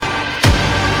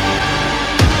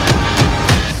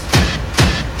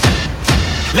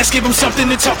Let's give them something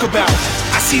to talk about.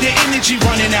 I see the energy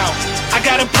running out. I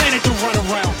got a planet to run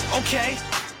around. Okay.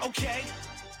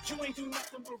 You ain't do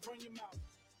nothing but run your mouth.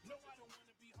 No, I don't want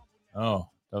to be humble. Oh,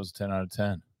 that was a 10 out of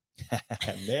 10.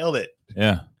 Nailed it.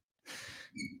 Yeah.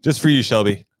 Just for you,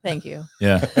 Shelby. Thank you.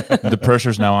 Yeah. The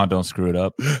pressure's now on. Don't screw it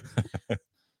up. That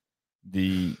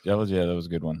was a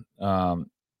good one.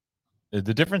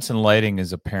 The difference in lighting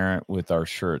is apparent with our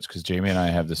shirts because Jamie and I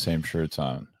have the same shirts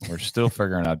on. We're still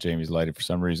figuring out Jamie's lighting for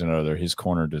some reason or other. His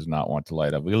corner does not want to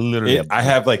light up. We literally have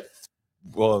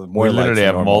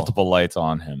multiple lights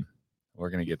on him. We're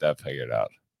gonna get that figured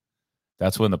out.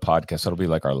 That's when the podcast. That'll be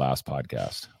like our last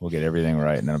podcast. We'll get everything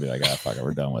right, and then it'll be like, fuck it,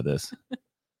 we're done with this.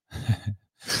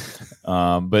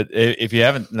 But if you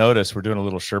haven't noticed, we're doing a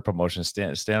little shirt promotion.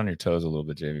 Stand on your toes a little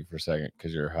bit, Jamie, for a second,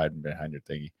 because you're hiding behind your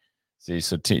thingy. See,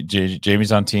 so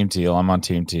Jamie's on Team Teal, I'm on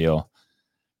Team Teal,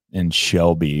 and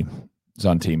Shelby is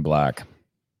on Team Black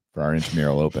for our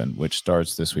intramural open, which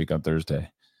starts this week on Thursday.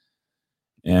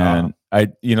 And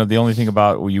the only thing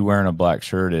about you wearing a black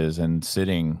shirt is, and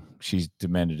sitting, she's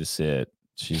demanded to sit.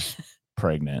 She's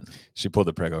pregnant. She pulled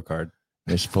the Prego card.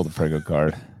 Yeah, she pulled the Prego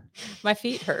card. My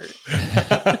feet hurt.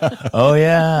 Oh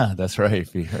yeah, that's right.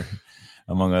 Feet hurt,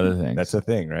 among other things. That's a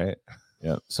thing, right?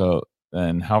 Yeah. So,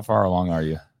 and how far along are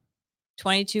you?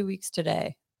 22 weeks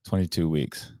today. 22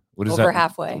 weeks. What is Over that?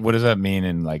 halfway. What does that mean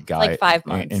in like guy? Like 5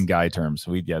 months. In guy terms.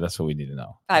 That's what we need to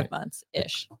know. 5 months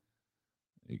ish.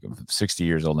 I'm 60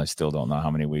 years old and I still don't know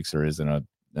how many weeks there is in a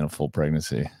full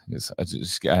pregnancy.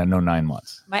 I know 9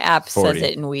 months. My app 40. says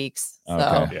it in weeks. So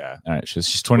Okay. Yeah. All right. She's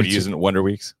What are 22. you using Wonder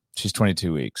Weeks? She's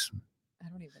 22 weeks. I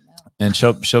don't even know. And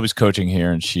Shelby's coaching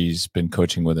here, and she's been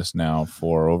coaching with us now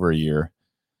for over a year.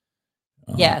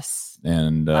 Yes.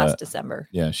 And Last December.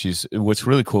 yeah, what's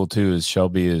really cool too is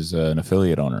Shelby is an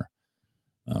affiliate owner,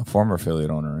 former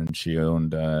affiliate owner, and she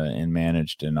owned and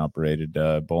managed and operated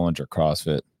Bollinger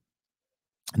CrossFit.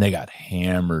 And they got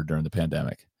hammered during the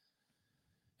pandemic.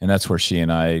 And that's where she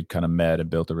and I kind of met and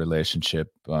built a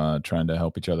relationship, trying to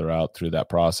help each other out through that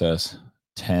process.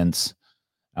 Tense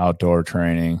outdoor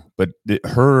training, but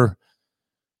her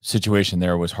situation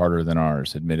there was harder than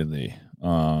ours, admittedly.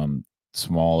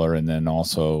 Smaller, and then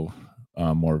also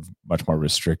much more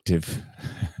restrictive,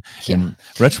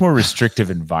 much more restrictive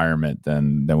environment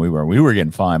than we were. We were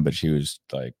getting fine, but she was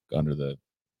like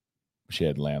she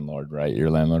had landlord, right? Your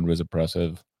landlord was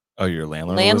oppressive. Oh, your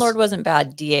landlord? Landlord wasn't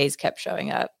bad. DAs kept showing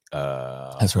up.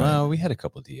 That's right. Well, we had a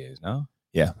couple of DAs, no?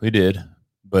 Yeah, we did.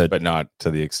 But not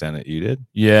to the extent that you did?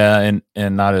 Yeah,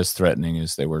 and not as threatening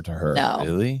as they were to her. No.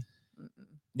 Really?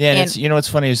 Yeah, and it's what's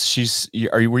funny is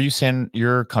were you saying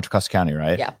you're Contra Costa County,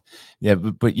 right? Yeah.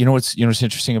 But what's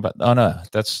interesting about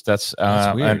that's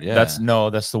weird. Yeah. That's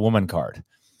the woman card.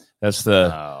 That's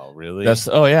the Oh, really? it's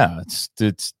I'm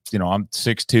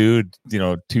 6'2",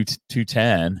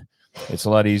 210. It's a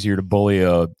lot easier to bully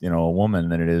a woman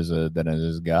than it is a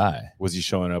guy. Was he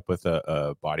showing up with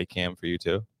a body cam for you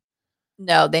too?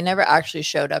 No, they never actually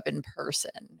showed up in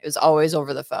person. It was always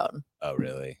over the phone. Oh,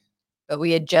 really? But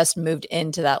we had just moved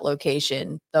into that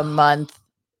location the month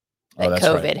that that's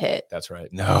COVID right. hit. That's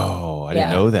right. No, I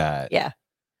didn't know that. Yeah.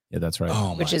 Yeah, that's right.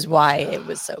 Oh, Which is why it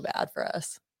was so bad for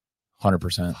us.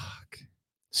 100%.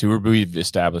 See, we've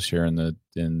established here in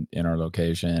our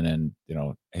location, and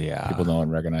people don't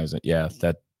recognize it. Yeah,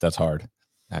 that's hard.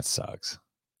 That sucks.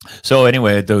 So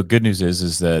anyway, the good news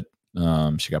is that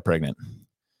she got pregnant,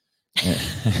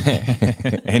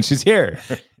 and she's here,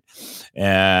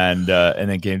 and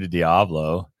then came to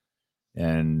Diablo,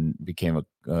 and became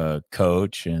a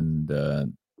coach, and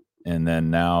then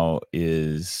now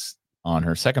is on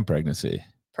her second pregnancy.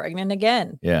 Pregnant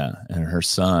again. Yeah, and her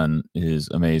son is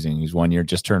amazing. He's 1 year,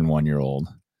 just turned 1 year old.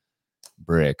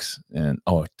 Bricks, and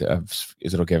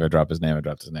is it okay if I drop his name? I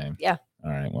dropped his name. Yeah. All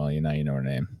right. Well, you know her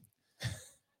name.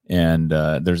 And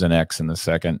there's an X in the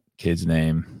second kid's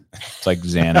name. It's like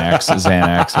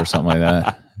Xanax or something like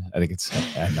that. I think it's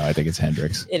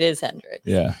Hendrix. It is Hendrix.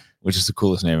 Yeah, which is the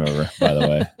coolest name ever, by the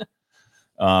way.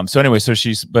 So anyway,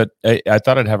 but I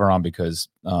thought I'd have her on because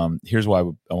here's why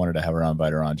I wanted to have her on,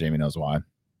 invite her on. Jamie knows why.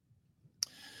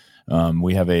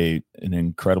 We have an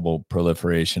incredible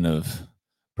proliferation of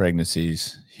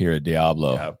pregnancies here at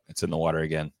Diablo. Yeah, it's in the water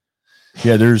again.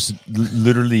 Yeah, there's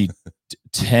literally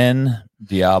 10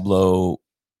 Diablo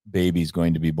babies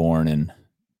going to be born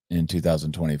in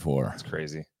 2024. That's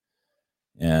crazy.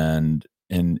 And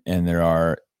there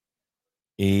are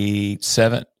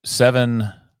seven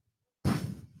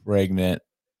pregnant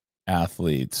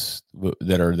athletes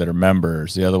that are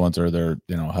members. The other ones are their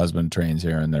husband trains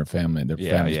here and their family. Their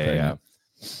family's pregnant.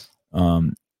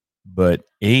 But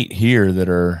 8 here that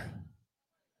are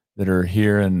that are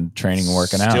here and training and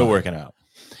working out. Still working out.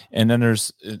 And then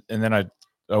I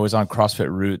was on CrossFit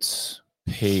Roots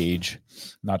page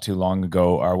not too long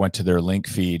ago. I went to their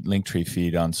Linktree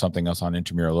feed on something else on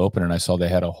Intramural Open, and I saw they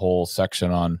had a whole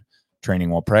section on training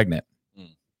while pregnant.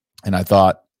 And I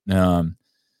thought, and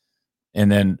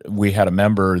then we had a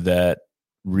member that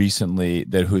recently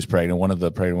who's pregnant, one of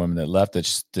the pregnant women that left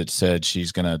that said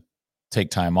she's going to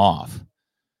take time off.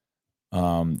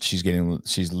 She's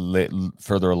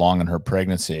further along in her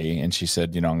pregnancy, and she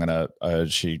said,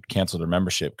 she canceled her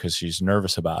membership because she's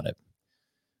nervous about it.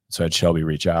 So I had Shelby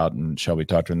reach out, and Shelby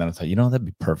talked to her, and then I thought, that'd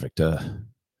be perfect. And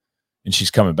she's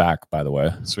coming back, by the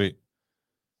way. Sweet.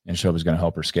 And Shelby's going to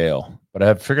help her scale. But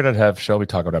I figured I'd have Shelby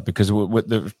talk about it because with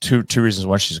the two reasons.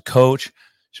 One, she's a coach,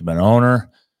 she's been an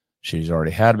owner, she's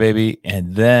already had a baby,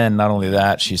 and then not only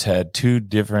that, she's had two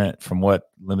different, from what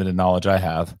limited knowledge I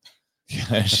have,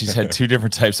 she's had two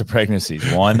different types of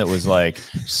pregnancies. One that was like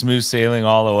smooth sailing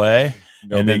all the way.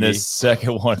 No and biggie. Then this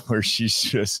second one where she's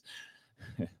just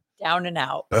down and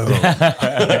out.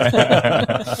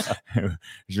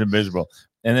 She's been miserable.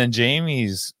 And then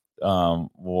Jamie's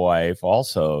wife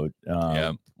also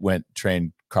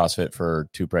trained CrossFit for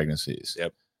 2 pregnancies.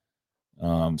 Yep.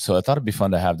 So I thought it'd be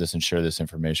fun to have this and share this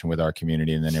information with our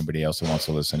community and then anybody else who wants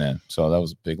to listen in. So that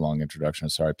was a big, long introduction.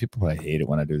 Sorry, people probably hate it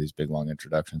when I do these big, long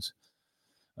introductions.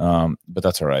 But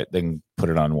that's all right. They can put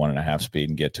it on 1.5 speed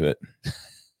and get to it.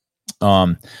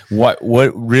 What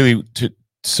really,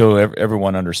 so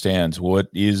everyone understands, what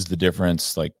is the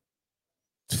difference, like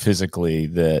physically,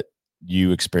 that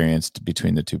you experienced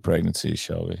between the 2 pregnancies,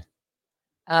 Shelby?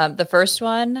 The first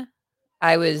one,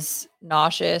 I was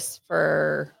nauseous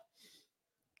for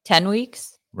 10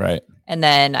 weeks. Right. And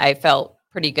then I felt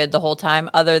pretty good the whole time,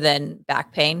 other than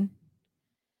back pain.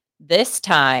 This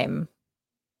time,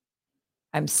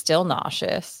 I'm still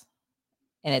nauseous,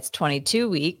 and it's 22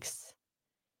 weeks.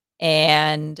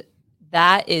 And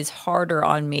that is harder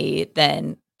on me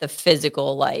than the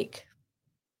physical, like,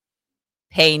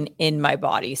 pain in my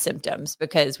body symptoms,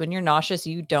 because when you're nauseous,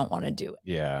 you don't want to do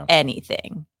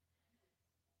anything.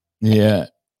 Yeah.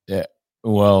 Yeah.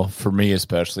 Well, for me,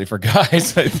 especially for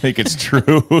guys, I think it's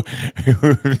true.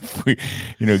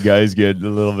 Guys get a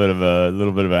little bit of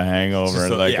a hangover,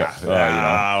 and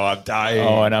I'm dying.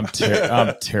 Oh, and I'm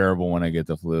terrible when I get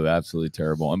the flu. Absolutely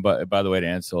terrible. And by the way, to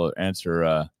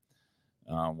answer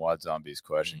Wad Zombie's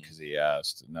question, because he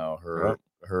asked, no,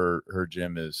 her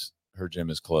gym is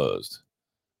closed.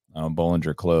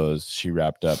 Bollinger closed. She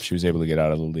wrapped up. She was able to get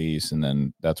out of the lease, and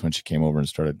then that's when she came over and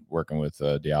started working with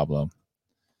Diablo.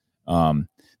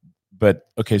 But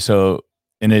okay, so,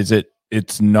 and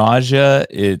it's nausea?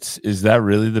 Is that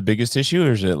really the biggest issue,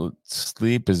 or is it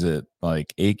sleep? Is it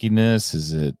like achiness?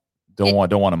 Is it don't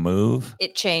want to move?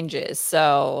 It changes.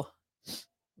 So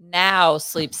now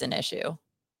sleep's an issue.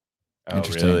 Oh,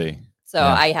 interesting. Really? So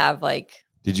yeah. I have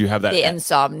did you have that the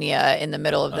insomnia in the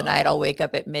middle of the night? I'll wake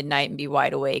up at midnight and be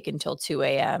wide awake until 2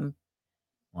 a.m.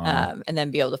 Wow. And then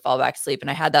be able to fall back to sleep. And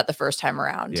I had that the first time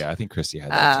around. Yeah, I think Christy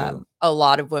had that too. A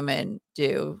lot of women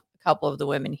do. A couple of the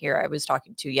women here I was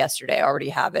talking to yesterday already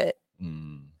have it.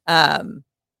 But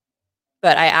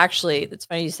I actually, it's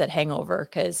funny you said hangover,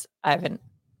 because I haven't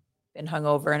been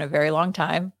hungover in a very long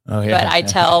time. Oh, yeah. But I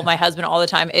tell my husband all the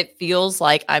time, it feels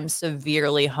like I'm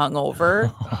severely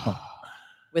hungover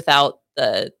without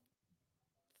the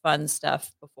fun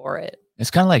stuff before it. It's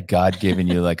kind of like God giving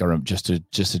you like just a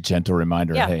gentle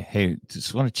reminder. Yeah. Hey,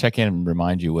 just want to check in and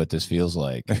remind you what this feels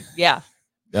like. Yeah.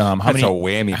 That's a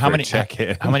whammy. How many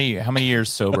check-in? How many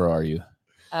years sober are you?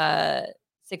 6.5.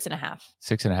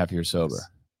 6.5 years sober.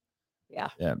 Yeah.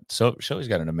 Yeah. So Shelby's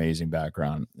got an amazing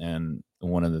background, and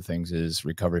one of the things is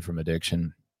recovery from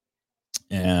addiction.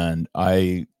 And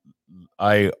I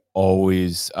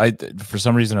always, for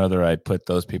some reason or other, I put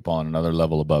those people on another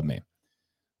level above me.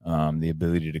 The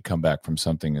ability to come back from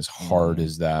something as hard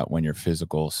as that, when your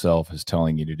physical self is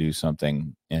telling you to do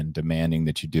something and demanding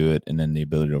that you do it, and then the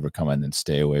ability to overcome it and then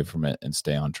stay away from it and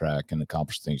stay on track and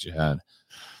accomplish things you had.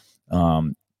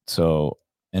 So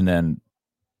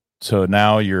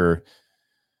now you're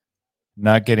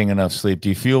not getting enough sleep. Do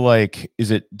you feel like,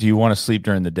 do you want to sleep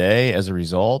during the day as a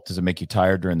result? Does it make you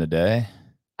tired during the day?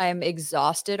 I'm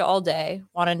exhausted all day,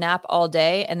 want to nap all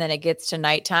day, and then it gets to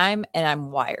nighttime and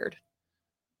I'm wired.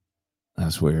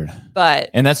 That's weird.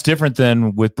 And that's different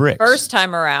than with Bricks. First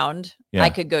time around, I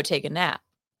could go take a nap.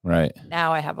 Right.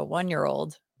 Now I have a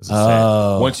 1-year-old.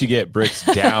 Oh. Once you get Bricks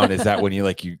down, is that when you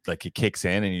it kicks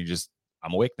in and you just,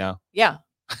 I'm awake now? Yeah.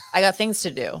 I got things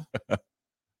to do.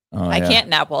 I can't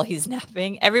nap while he's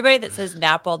napping. Everybody that says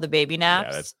nap while the baby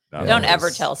naps, don't ever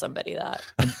tell somebody that.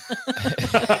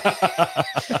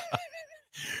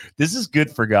 This is good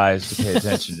for guys to pay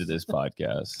attention to this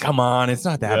podcast. Come on, it's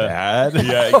not that bad.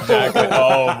 Yeah, exactly.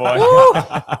 Oh boy.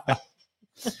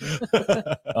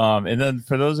 And then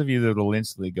for those of you that will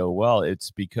instantly go, well,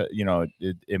 it's because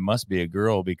it must be a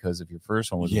girl, because if your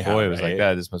first one was a boy, it was like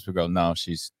that. This must be a girl. No,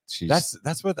 she's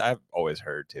that's what I've always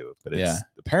heard too. But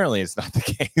apparently it's not the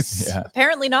case. Yeah,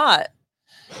 Apparently not.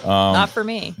 Not for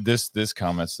me. This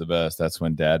comment's the best. That's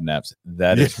when dad naps.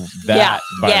 That is that,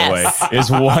 by the way, is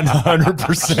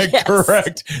 100%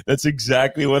 correct. That's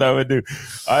exactly what I would do.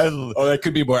 That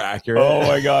could be more accurate. Oh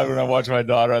my God. When I watched my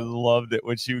daughter, I loved it.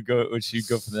 When she'd go for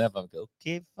the nap, I'm like,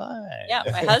 okay, fine. Yeah,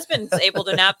 my husband's able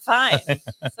to nap fine.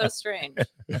 So strange.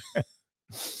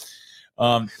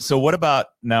 So what about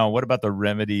the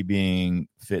remedy being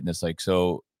fitness? Like,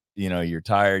 so you're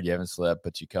tired, you haven't slept,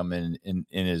 but you come in and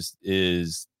is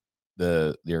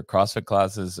your CrossFit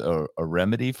classes a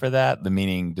remedy for that? The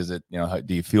meaning, does it,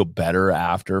 do you feel better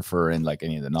after for like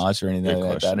any of the nausea or anything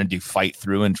like that? And do you fight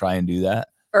through and try and do that?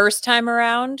 First time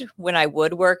around, when I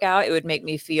would work out, it would make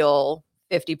me feel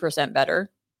 50% better.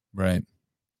 Right.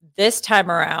 This time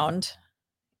around,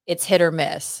 it's hit or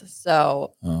miss.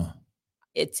 So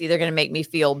it's either going to make me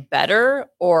feel better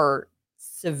or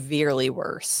severely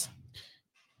worse.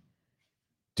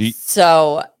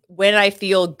 So when I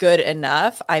feel good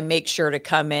enough, I make sure to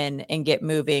come in and get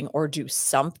moving or do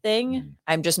something.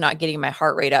 I'm just not getting my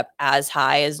heart rate up as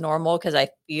high as normal, because I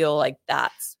feel like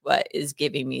that's what is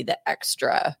giving me the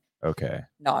extra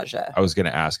nausea. I was going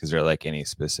to ask, is there like any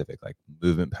specific like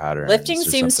movement pattern? Lifting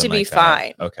seems to be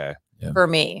fine. Okay. Yeah. For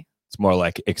me. It's more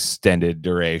like extended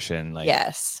duration, like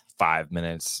 5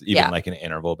 minutes, even like an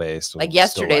interval based. Like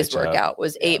yesterday's workout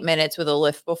was 8 minutes with a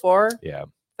lift before. Yeah.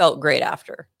 Felt great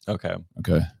after. Okay.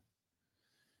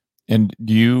 And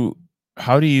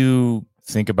how do you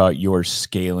think about your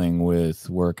scaling with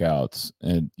workouts?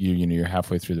 And you're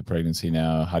halfway through the pregnancy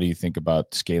now. How do you think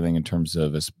about scaling in terms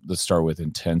of, let's start with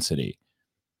intensity?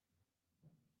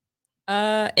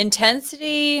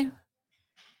 Intensity. I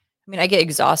mean, I get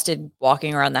exhausted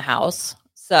walking around the house,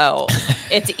 so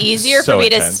it's easier for me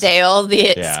to scale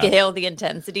the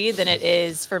intensity than it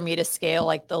is for me to scale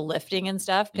like the lifting and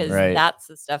stuff, because that's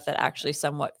the stuff that actually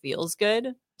somewhat feels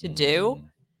good to do.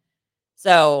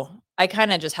 So I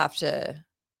kind of just have to,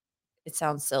 it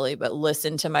sounds silly, but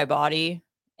listen to my body.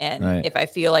 And if I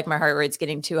feel like my heart rate's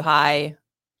getting too high,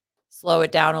 slow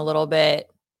it down a little bit,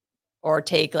 or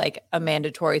take like a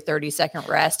mandatory 30-second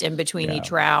rest in between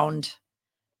each round.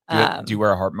 Do you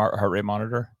wear a heart rate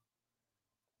monitor?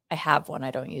 I have one.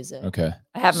 I don't use it. Okay.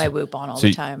 I have my Whoop on all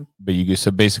the time. But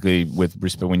so basically, with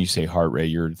respect, when you say heart rate,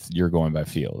 you're going by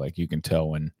feel. Like you can tell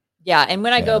when. Yeah, and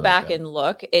when I go back and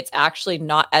look, it's actually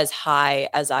not as high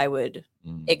as I would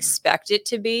expect it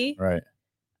to be. Right.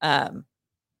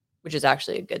 Which is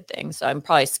actually a good thing. So I'm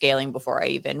probably scaling before I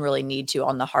even really need to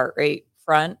on the heart rate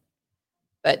front.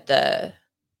 But the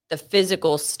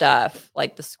physical stuff,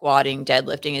 like the squatting,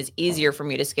 deadlifting, is easier for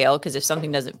me to scale, because if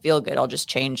something doesn't feel good, I'll just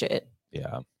change it.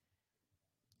 Yeah.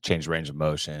 Change range of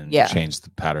motion. Yeah. Change the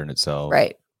pattern itself.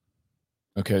 Right.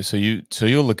 Okay. So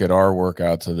you'll look at our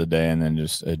workouts of the day and then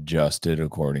just adjust it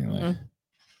accordingly.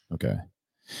 Okay.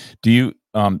 Do you,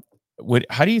 how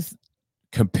do you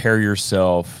compare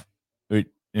yourself?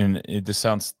 And this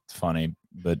sounds funny,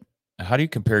 but how do you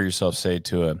compare yourself, say,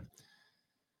 to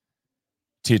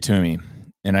me?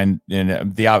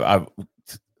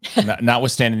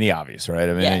 Notwithstanding the obvious, right?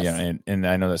 I mean, and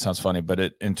I know that sounds funny,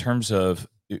 but in terms of,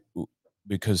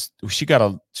 because she got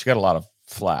a lot of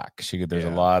flack. There's a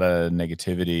lot of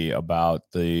negativity about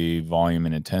the volume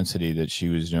and intensity that she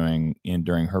was doing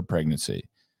during her pregnancy.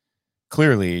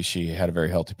 Clearly, she had a very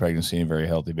healthy pregnancy and a very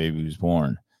healthy baby was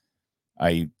born.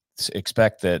 I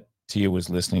expect that Tia was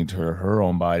listening to her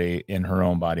own body and her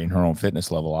own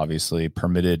fitness level, obviously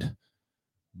permitted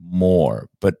more.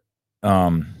 But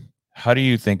how do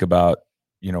you think about,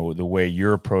 the way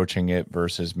you're approaching it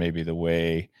versus maybe the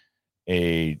way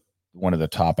one of the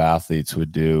top athletes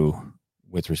would do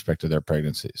with respect to their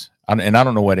pregnancies? And I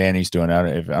don't know what Annie's doing.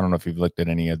 I don't know if you've looked at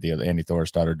any of the other Annie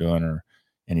Thorstad doing, or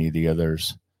any of the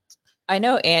others. I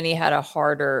know Annie had a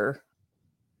harder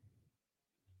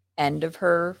end of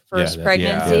her first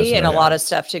pregnancy and a lot of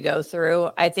stuff to go through.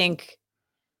 I think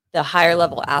the higher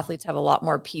level athletes have a lot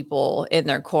more people in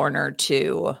their corner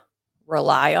to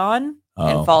rely on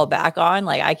and fall back on.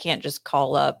 Like, I can't just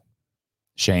call up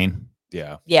Shane.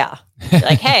 Yeah.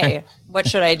 Like, hey, what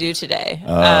should I do today?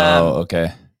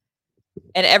 Okay.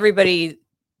 And everybody,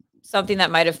 something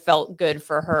that might have felt good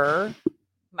for her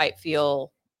might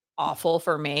feel awful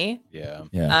for me. Yeah.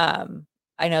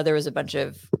 I know there was a bunch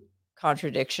of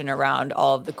contradiction around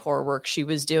all of the core work she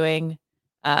was doing.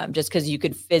 just because you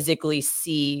could physically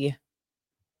see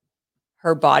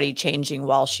her body changing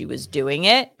while she was doing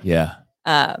it. Yeah.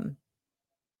 But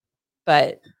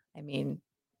I mean,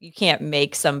 you can't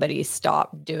make somebody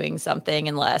stop doing something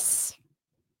unless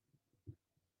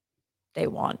they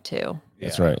want to.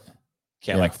 That's right.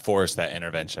 Can't like force that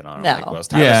intervention on them. No. Like, well, it's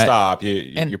time to stop.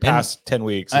 You're past 10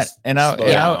 weeks.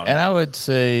 I would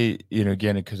say,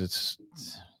 again, because it's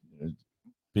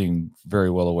being very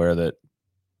well aware that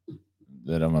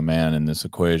I'm a man in this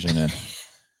equation, and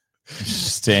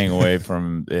staying away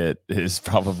from it is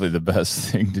probably the best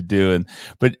thing to do.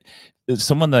 But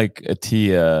someone like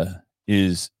Atia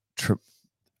is.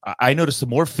 I notice the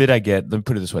more fit I get, let me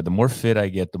put it this way: the more fit I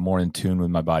get, the more in tune with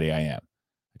my body I am.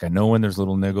 Like, I know when there's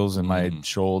little niggles in my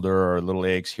shoulder, or little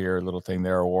aches here, a little thing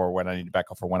there, or when I need to back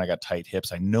off, or when I got tight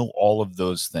hips. I know all of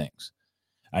those things.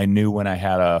 I knew when I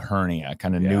had a hernia. I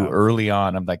kind of knew early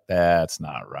on. I'm like, that's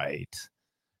not right.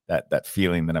 That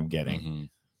feeling that I'm getting.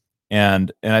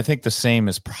 And I think the same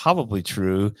is probably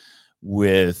true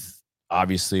with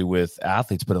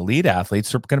athletes, but elite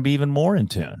athletes are going to be even more in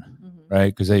tune.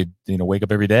 Right, because they wake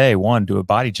up every day, do a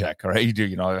body check. Right, you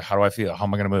do. How do I feel? How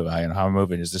am I going to move? How am I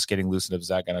moving? Is this getting loosened up? Is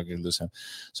that going to get loosened?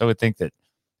 So I would think that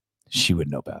she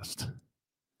would know best.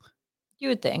 You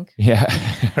would think. Yeah,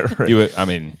 right. You would. I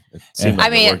mean,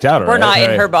 it worked out. We're not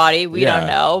in her body. We don't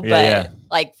know. But Yeah.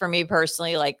 like for me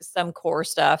personally, like some core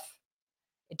stuff,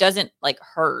 it doesn't like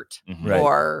hurt, Right.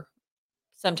 or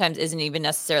sometimes isn't even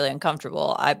necessarily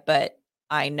uncomfortable. But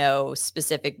I know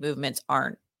specific movements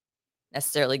aren't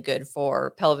necessarily good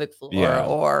for pelvic floor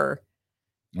or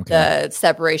the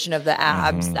separation of the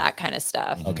abs, that kind of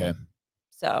stuff. Okay.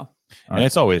 So, and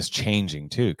it's always changing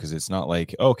too, because it's not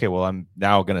like, okay, well, I'm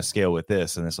now going to scale with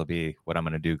this, and this will be what I'm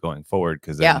going to do going forward.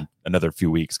 Because then another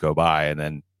few weeks go by, and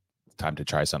then it's time to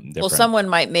try something different. Well, someone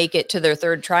might make it to their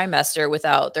third trimester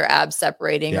without their abs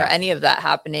separating or any of that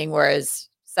happening, whereas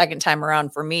second time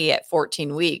around for me at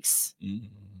 14 weeks.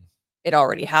 It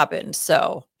already happened.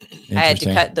 So I had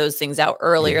to cut those things out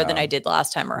earlier than I did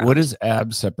last time around. What does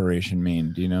ab separation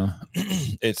mean? Do you know?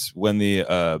 It's when the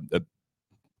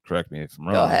correct me if I'm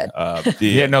wrong. Go ahead. Go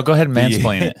ahead and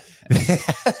mansplain it.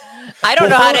 I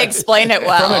don't know how to explain it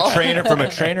well. From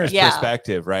a trainer's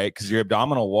perspective, right? Because your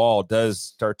abdominal wall does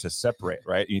start to separate,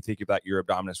 right? You think about your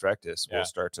abdominis rectus will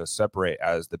start to separate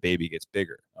as the baby gets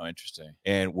bigger. Oh, interesting.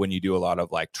 And when you do a lot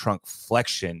of like trunk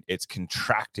flexion, it's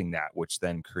contracting that, which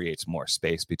then creates more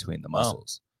space between the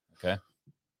muscles. Okay.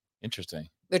 Interesting.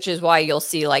 Which is why you'll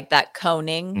see like that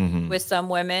coning with some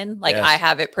women. Like I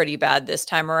have it pretty bad this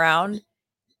time around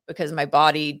because my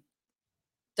body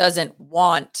doesn't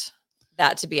want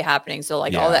that to be happening. So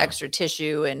like all the extra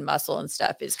tissue and muscle and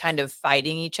stuff is kind of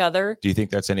fighting each other. Do you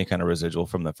think that's any kind of residual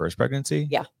from the first pregnancy?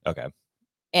 Yeah. Okay.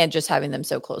 And just having them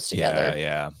so close together.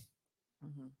 Yeah.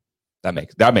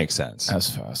 That makes sense.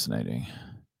 That's fascinating.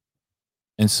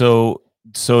 And so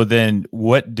then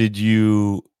what did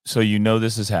you, so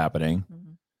this is happening,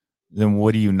 then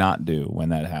what do you not do when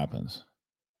that happens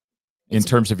in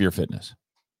terms of your fitness?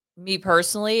 Me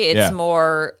personally, it's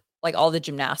more like all the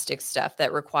gymnastics stuff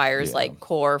that requires like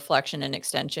core flexion and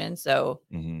extension. So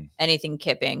anything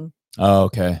kipping. Oh,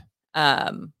 okay.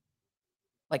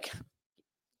 Like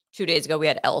 2 days ago we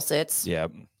had L-sits. Yeah.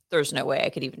 There's no way I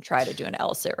could even try to do an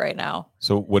L-sit right now.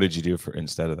 So what did you do for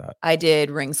instead of that? I did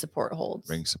ring support holds.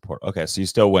 Ring support. Okay. So you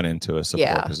still went into a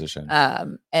support position.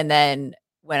 And then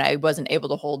when I wasn't able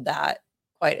to hold that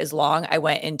quite as long, I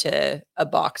went into a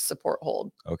box support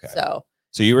hold. Okay. So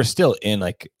you were still in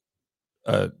like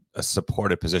a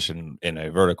supported position in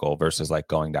a vertical versus like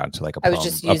going down to like a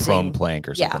prone plank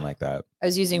or something like that. I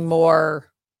was using more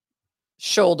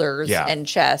shoulders and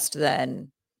chest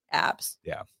than abs.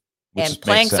 Yeah. And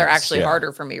planks are actually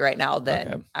harder for me right now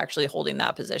than actually holding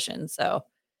that position. So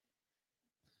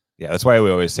yeah, that's why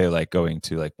we always say like going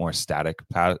to like more static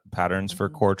patterns for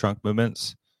core trunk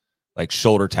movements, like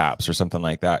shoulder taps or something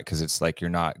like that, because it's like you're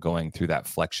not going through that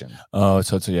flexion. Oh,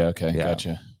 so okay,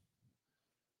 gotcha.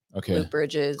 Okay,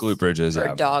 glute bridges,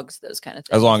 bird dogs, those kind of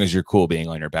things. As long as you're cool being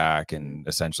on your back and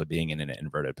essentially being in an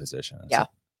inverted position. Yeah.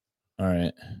 All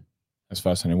right, that's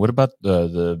fascinating. What about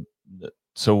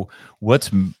so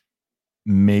what's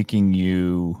making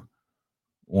you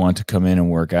want to come in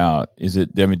and work out? Is it,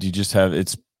 I mean, do you just have,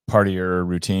 it's part of your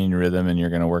routine, your rhythm, and you're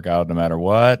going to work out no matter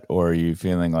what? Or are you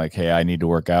feeling like, hey, I need to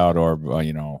work out, or, I'm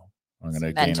going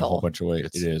to gain a whole bunch of weight?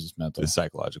 It's mental. It's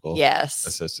psychological. Yes.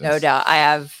 Assistance. No doubt. I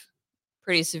have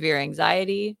pretty severe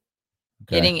anxiety.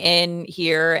 Getting in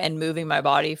here and moving my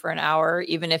body for an hour,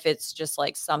 even if it's just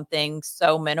like something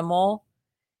so minimal,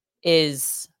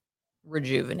 is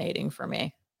rejuvenating for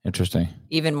me. Interesting.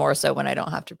 Even more so when I don't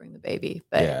have to bring the baby.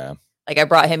 But Like I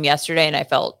brought him yesterday and I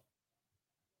felt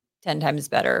 10 times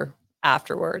better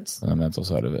afterwards. On the mental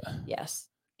side of it. Yes.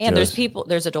 And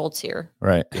there's adults here.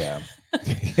 Right. Yeah.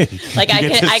 Like I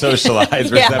can socialize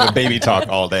versus have a baby talk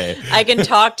all day. I can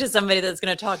talk to somebody that's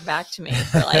going to talk back to me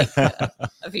for like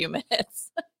a few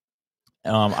minutes.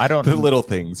 I don't the little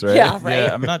things, right? Yeah, right.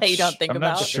 Yeah, I'm not. That you don't think I'm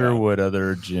about. not sure what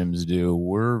other gyms do.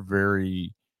 We're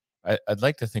very. I'd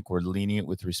like to think we're lenient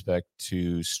with respect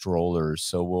to strollers,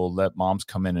 so we'll let moms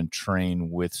come in and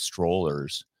train with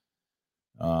strollers,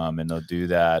 and they'll do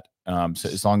that. So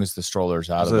as long as the stroller's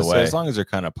out of the way, as long as they're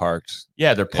kind of parked.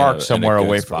 Yeah, they're parked somewhere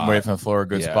away spot. from the floor, a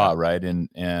good spot, right? And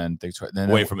then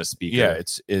away from a speaker. Yeah,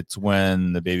 it's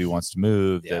when the baby wants to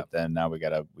move that then now we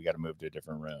gotta move to a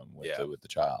different room with the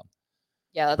child.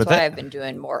 Yeah, that's why I've been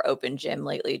doing more open gym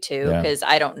lately too, because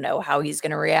I don't know how he's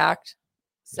going to react.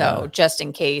 So just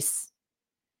in case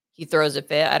he throws a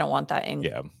fit, I don't want that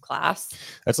in class.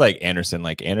 That's like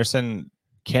Anderson.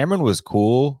 Cameron was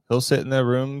cool. He'll sit in the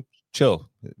room, chill,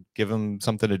 give him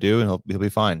something to do, and he'll be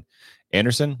fine.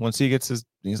 Anderson, once he gets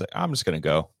he's like, I'm just going to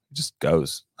go. He just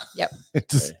goes. Yep. It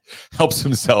just helps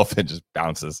himself and just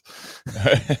bounces.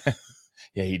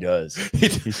 Yeah, he does.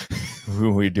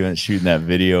 When we were shooting that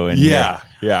video, and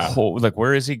like,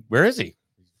 where is he?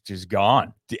 Just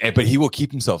gone. But he will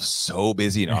keep himself so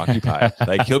busy and occupied.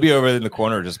 Like he'll be over in the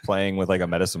corner just playing with like a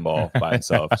medicine ball by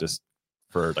himself, just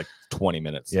for like 20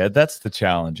 minutes. Yeah, that's the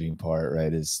challenging part,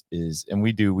 right? And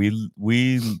we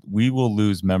will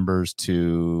lose members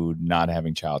to not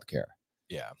having childcare.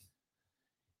 Yeah.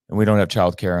 And we don't have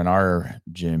childcare in our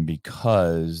gym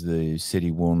because the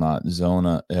city will not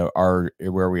zone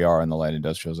where we are in the light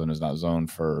industrial zone is not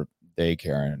zoned for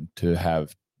daycare. And to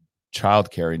have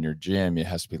childcare in your gym, it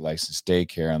has to be licensed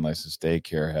daycare, and licensed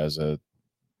daycare has a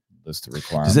list of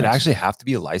requirements. Does it actually have to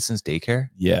be a licensed daycare?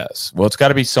 Yes. Well, it's got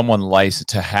to be someone licensed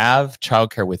to have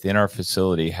childcare within our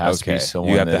facility. Has to be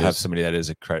someone. You have to have somebody that is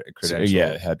credentialed.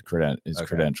 Yeah,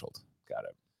 credentialed. Got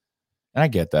it. And I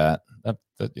get that.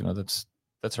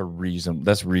 That's a reason.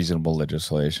 That's reasonable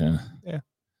legislation. Yeah.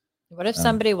 What if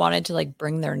somebody wanted to like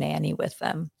bring their nanny with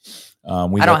them? I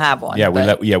don't have one. Yeah,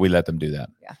 we let them do that.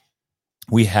 Yeah.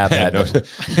 We have had.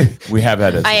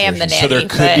 I am the nanny. So there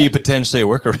could be potentially a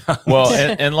workaround. Well,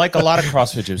 and like a lot of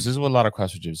CrossFit gyms, this is what a lot of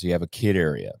CrossFit gyms. You have a kid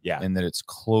area, and that it's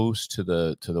close to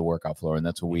the workout floor, and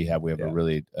that's what we have. We have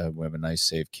we have a nice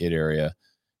safe kid area.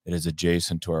 It is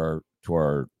adjacent to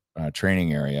our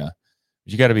training area.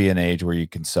 You got to be an age where you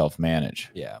can self-manage.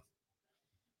 Yeah.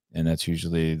 And that's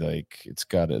usually like, it's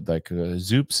got it like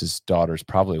Zoop's daughter's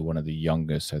probably one of the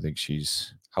youngest. I think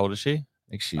she's, how old is she?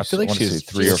 I think I feel like she's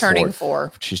 3 or 4. Turning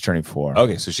 4. She's turning 4.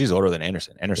 Okay. So she's older than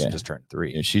Anderson. Anderson just turned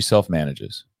 3. Yeah, she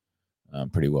self-manages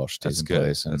pretty well. She takes in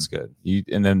place. And that's good.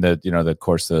 And then of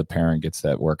course the parent gets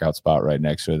that workout spot right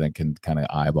next to her, then can kind of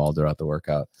eyeball throughout the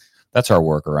workout. That's our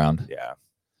workaround. Yeah.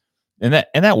 And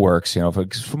that works,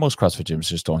 for most CrossFit gyms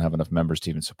just don't have enough members to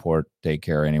even support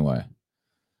daycare anyway.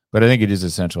 But I think it is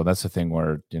essential. That's the thing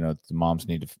where, the moms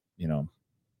need to,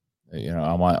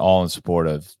 I'm all in support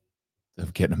of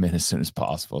getting them in as soon as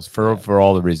possible for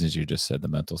all the reasons you just said, the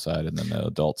mental side and then the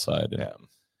adult side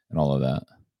and all of that.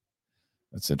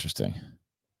 That's interesting.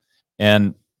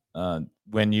 And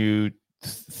when you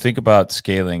think about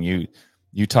scaling,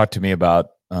 you talked to me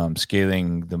about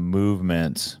scaling the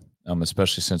movements,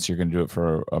 especially since you're going to do it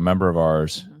for a member of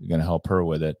ours. You're going to help her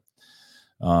with it.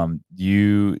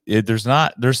 There's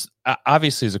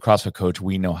obviously as a CrossFit coach,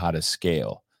 we know how to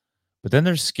scale, but then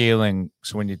there's scaling.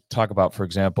 So when you talk about, for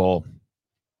example,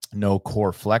 no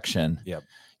core flexion,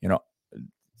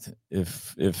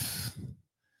 if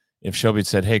Shelby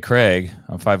said, "Hey, Craig,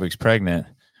 I'm 5 weeks pregnant.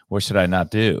 What should I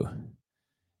not do?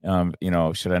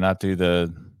 Should I not do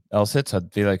the L sits?"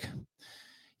 I'd be like,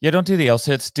 "Yeah, don't do the L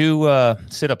sits. Do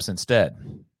sit-ups instead."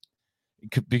 It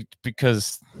could be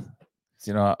because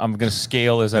I'm going to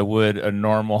scale as I would a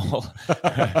normal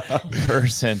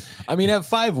person. I mean, at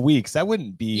 5 weeks, that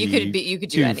wouldn't be. You could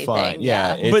do anything. Fun.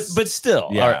 Yeah, but still.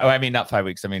 Yeah. I mean, not 5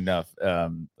 weeks. I mean, 5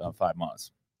 months.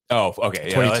 Oh,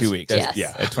 okay. 22 weeks. Yes.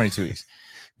 Yeah, 22 weeks.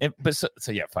 But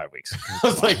 5 weeks. I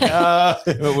was like,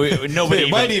 nobody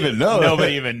might even know.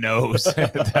 Nobody even knows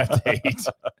that date.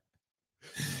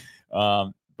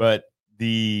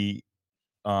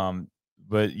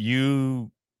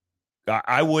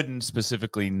 I wouldn't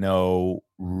specifically know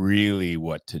really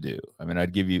what to do. I mean,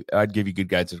 I'd give you good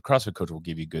guidance. A CrossFit coach will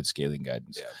give you good scaling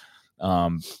guidance. Yeah.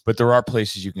 But there are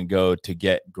places you can go to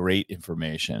get great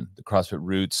information. The CrossFit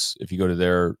Roots, if you go to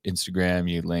their Instagram,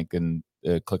 you link and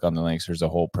click on the links. There's a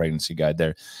whole pregnancy guide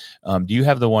there. Do you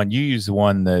have the one? You use the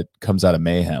one that comes out of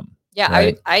Mayhem. Yeah,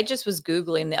 right? I just was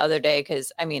Googling the other day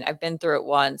because, I've been through it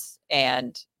once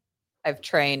and I've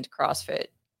trained CrossFit,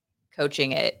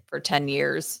 coaching it for 10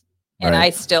 years. And Right. I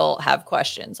still have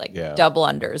questions. Like double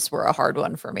unders were a hard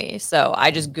one for me. So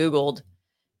I just Googled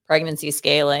pregnancy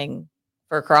scaling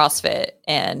for CrossFit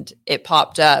and it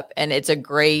popped up, and it's a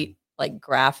great like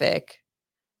graphic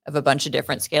of a bunch of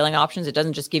different scaling options. It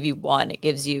doesn't just give you one, it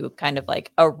gives you kind of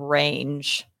like a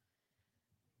range.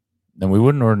 And we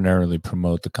wouldn't ordinarily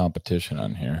promote the competition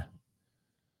on here,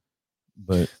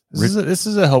 but this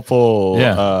is a helpful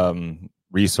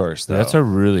resource, though. That's a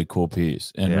really cool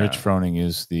piece. And Rich Froning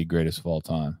is the greatest of all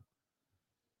time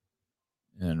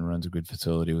and runs a good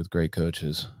facility with great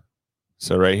coaches.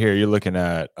 So right here, you're looking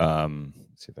at,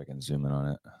 let's see if I can zoom in on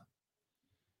it.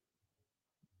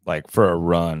 Like for a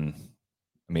run,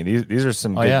 I mean, these are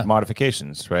some good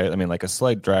modifications, right? I mean, like a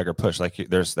slight drag or push, like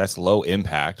that's low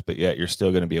impact, but yet you're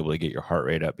still going to be able to get your heart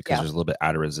rate up because there's a little bit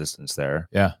out of resistance there.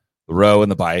 Yeah. The row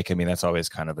and the bike, I mean, that's always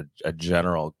kind of a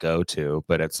general go-to,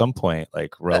 but at some point,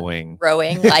 like rowing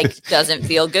like doesn't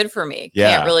feel good for me.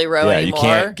 Can't really row anymore. You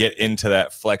can't get into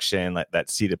that flexion, like that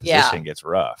seated position gets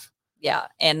rough. Yeah.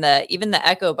 And even the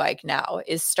Echo bike now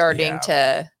is starting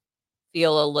to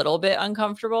feel a little bit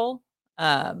uncomfortable.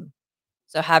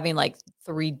 So having like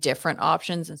 3 different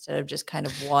options instead of just kind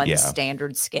of one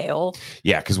standard scale.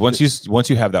 Yeah, because once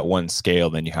you have that one scale,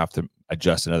 then you have to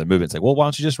adjust another movement. It's like, well, why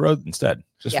don't you just row instead?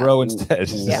 Row instead.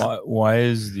 Why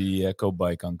is the Echo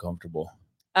bike uncomfortable?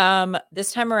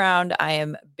 This time around, I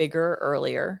am bigger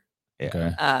earlier.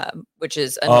 Okay. Which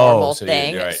is a normal so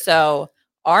thing. Right. So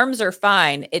arms are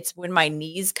fine. It's when my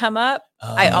knees come up,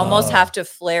 I almost have to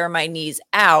flare my knees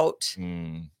out.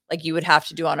 Like you would have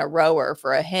to do on a rower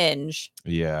for a hinge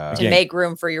to make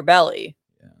room for your belly.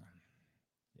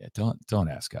 Yeah. Don't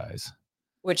ask guys.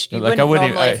 Which you wouldn't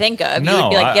normally think of. No, you would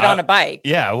be like, get on a bike.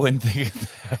 Yeah, I wouldn't think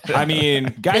of that. I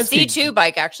mean, guys, the C2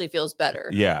 bike actually feels better.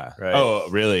 Yeah. Right. Oh,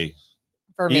 really?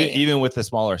 For me. Even with the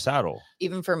smaller saddle?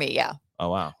 Even for me, yeah. Oh,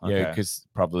 wow. Okay. Yeah, because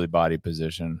probably body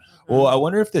position. Well, I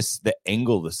wonder if the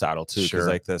angle of the saddle, too, because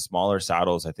like the smaller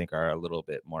saddles, I think, are a little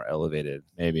bit more elevated.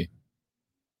 Maybe.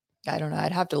 I don't know.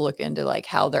 I'd have to look into like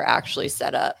how they're actually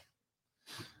set up.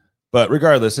 But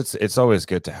regardless, it's always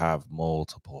good to have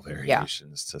multiple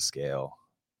variations to scale.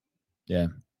 Yeah.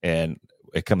 And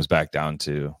it comes back down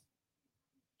to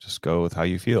just go with how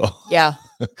you feel. Yeah.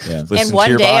 Yeah. And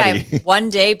one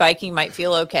day biking might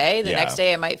feel okay. The next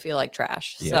day it might feel like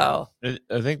trash. Yeah. So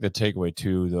I think the takeaway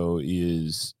too, though,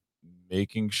 is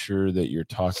making sure that you're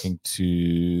talking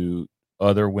to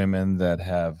other women that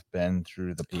have been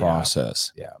through the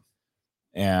process. Yeah.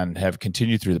 And have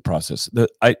continued through the process.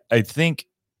 I think,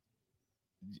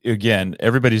 again,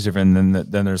 everybody's different.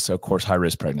 Then there's, of course,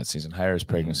 high-risk pregnancies. And high-risk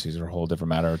pregnancies are a whole different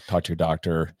matter. Talk to your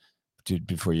doctor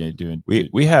before you do it.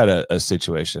 We had a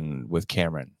situation with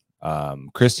Cameron.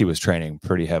 Christy was training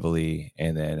pretty heavily.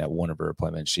 And then at one of her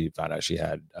appointments, she found out she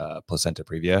had placenta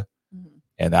previa.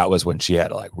 And that was when she had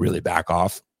to like really back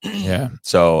off. Yeah.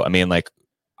 So, I mean, like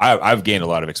I've gained a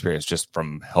lot of experience just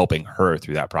from helping her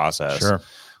through that process. Sure.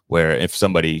 Where if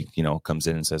somebody, comes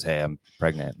in and says, hey, I'm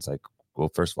pregnant, it's like,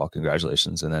 well, first of all,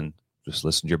 congratulations. And then just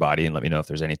listen to your body and let me know if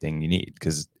there's anything you need,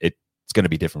 because it's going to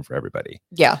be different for everybody.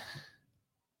 Yeah.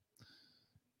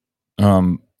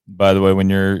 By the way, when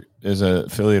you're as an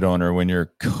affiliate owner, when your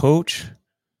coach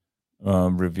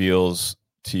reveals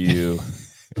to you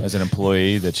as an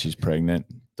employee that she's pregnant,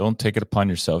 don't take it upon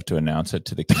yourself to announce it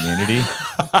to the community.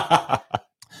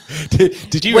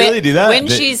 Did you really do that? When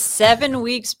she's 7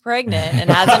 weeks pregnant and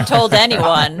hasn't told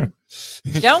anyone,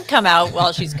 don't come out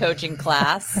while she's coaching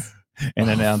class and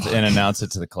announce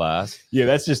it to the class. Yeah,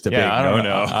 that's just a big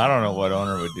no-no. I don't know what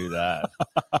owner would do that.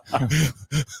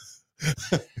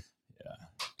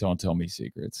 Don't tell me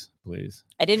secrets, please.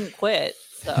 I didn't quit,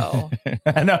 so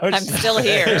I know I'm still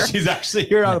here. She's actually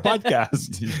here on a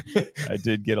podcast. I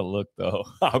did get a look, though.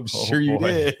 I'm sure you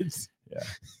did. Yeah.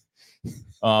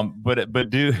 But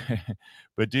do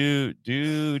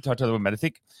talk to other women. I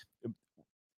think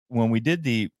when we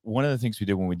did one of the things we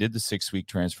did when we did the 6-week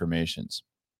transformations,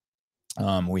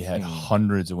 we had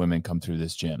hundreds of women come through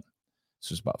this gym. This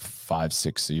was about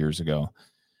 5-6 years ago.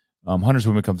 Hundreds of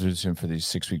women come through this gym for these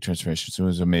 6-week transformations. It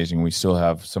was amazing. We still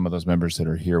have some of those members that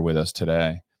are here with us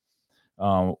today.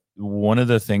 One of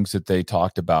the things that they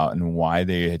talked about and why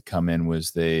they had come in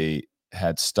was they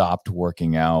had stopped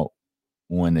working out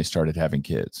when they started having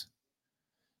kids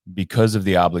because of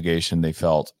the obligation they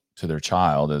felt to their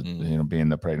child, as being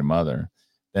the pregnant mother.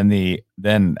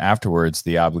 Then afterwards,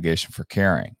 the obligation for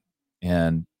caring.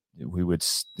 And we would,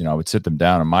 I would sit them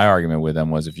down, and my argument with them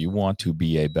was, if you want to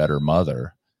be a better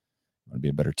mother, you want to be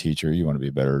a better teacher, you want to be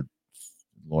a better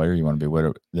lawyer, you want to be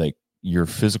whatever, like your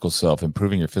physical self,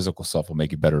 improving your physical self will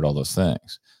make you better at all those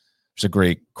things. there's a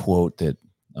great quote that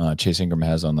Chase Ingram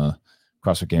has on the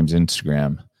CrossFit Games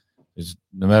Instagram is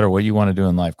no matter what you want to do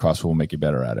in life, CrossFit will make you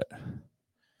better at it.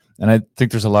 And I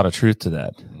think there's a lot of truth to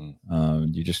that.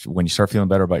 You just, when you start feeling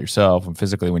better about yourself and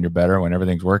physically, when you're better, when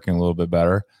everything's working a little bit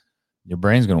better, your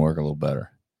brain's going to work a little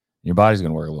better. Your body's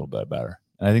going to work a little bit better.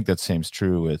 And I think that same's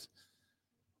true with,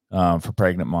 for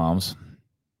pregnant moms,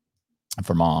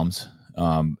 for moms,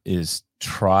 is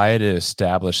try to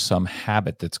establish some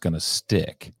habit that's going to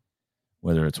stick,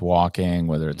 whether it's walking,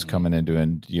 whether it's coming in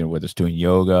doing, whether it's doing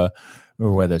yoga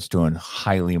or whether it's doing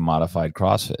highly modified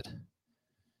CrossFit.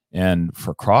 And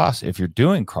for if you're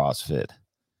doing CrossFit,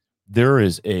 there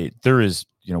is, we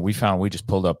just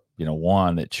pulled up,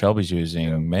 one that Shelby's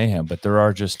using, Mayhem, but there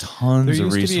are just tons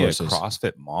of resources. To be a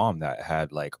CrossFit mom that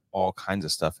had like all kinds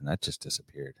of stuff, and that just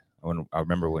disappeared. I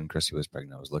remember when Chrissy was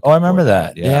pregnant, I was looking. Oh, I remember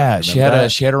that. Yeah, she had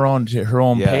her own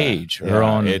page, her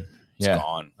own. It's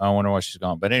gone. I wonder why she's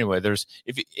gone. But anyway, there's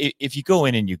if you go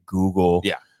in and you Google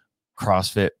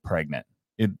CrossFit pregnant,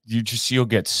 you'll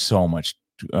get so much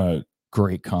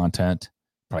great content.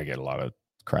 Probably get a lot of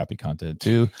crappy content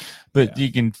too, but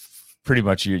you can pretty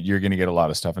much you're going to get a lot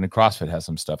of stuff. And then CrossFit has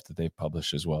some stuff that they've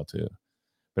published as well too.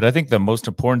 But I think the most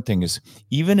important thing is,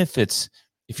 even if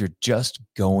you're just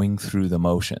going through the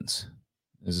motions,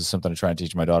 this is something I try and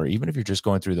teach my daughter. Even if you're just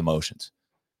going through the motions,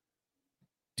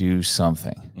 do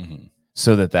something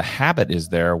so that the habit is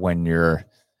there when you're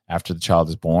after the child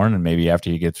is born, and maybe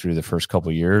after you get through the first couple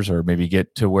of years, or maybe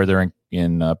get to where they're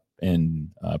in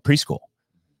preschool,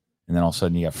 and then all of a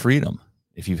sudden you have freedom.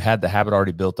 If you've had the habit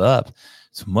already built up,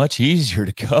 it's much easier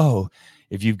to go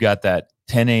if you've got that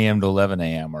 10 a.m. to 11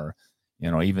 a.m. or,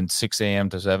 even 6 a.m.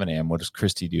 to 7 a.m. What does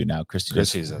Christy do now?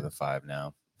 Christy's at the 5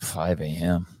 now. 5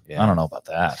 a.m. Yeah. I don't know about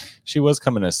that. She was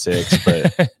coming to 6,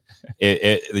 but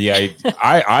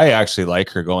I actually like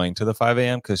her going to the 5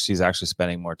 a.m. because she's actually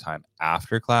spending more time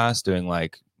after class doing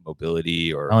like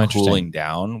mobility or cooling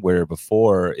down, where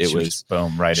before it was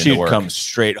boom right she'd into work. Come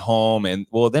straight home, and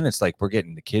then it's like we're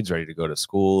getting the kids ready to go to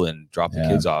school and drop the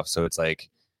kids off, so it's like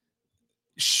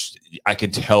I can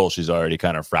tell she's already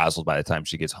kind of frazzled by the time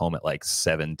she gets home at like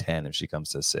 7:10 if she comes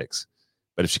to 6.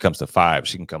 But if she comes to 5,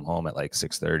 she can come home at like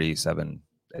 6:30, 7,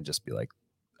 and just be like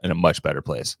in a much better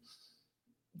place.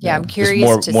 I'm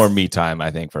curious. More me time,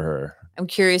 I think, for her. I'm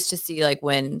curious to see like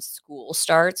when school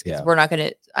starts, because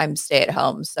I'm stay at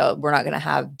home, so we're not going to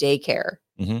have daycare.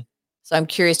 So I'm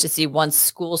curious to see once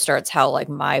school starts, how like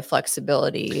my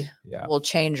flexibility will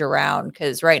change around.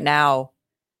 Because right now,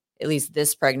 at least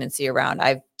this pregnancy around,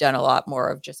 I've done a lot more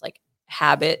of just like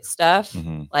habit stuff,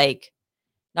 like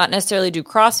not necessarily do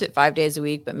CrossFit 5 days a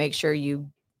week, but make sure you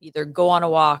either go on a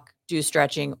walk, do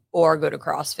stretching, or go to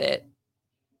CrossFit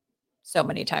so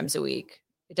many times a week.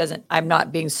 I'm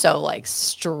not being so like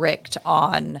strict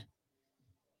on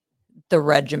the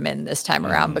regimen this time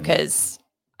around, because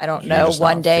I don't know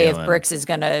one day if Brooks is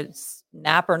going to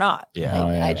nap or not.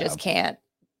 I just can't.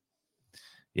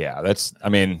 Yeah.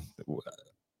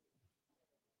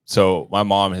 So my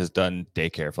mom has done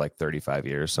daycare for like 35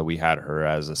 years. So we had her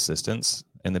as assistants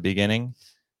in the beginning.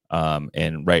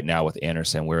 And right now with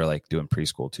Anderson, we're like doing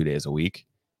preschool 2 days a week.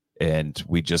 And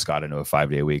we just got into a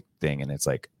 5 day a week thing. And it's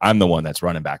like, I'm the one that's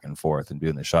running back and forth and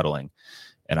doing the shuttling.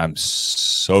 And I'm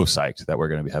so psyched that we're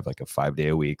going to have like a 5 day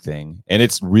a week thing. And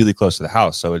it's really close to the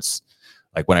house. So it's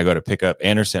like when I go to pick up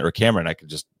Anderson or Cameron, I could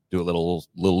just do a little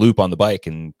loop on the bike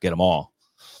and get them all.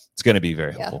 It's going to be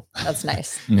very helpful. That's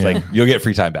nice. It's like you'll get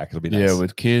free time back. It'll be nice. Yeah.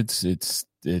 With kids, it's,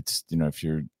 if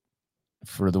you're,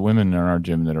 for the women in our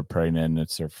gym that are pregnant,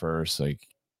 it's their first, like,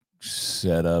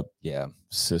 set up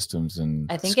systems,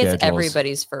 and I think schedules. It's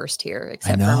everybody's first here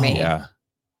except for me.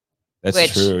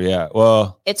 That's true.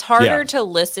 Well, it's harder to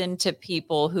listen to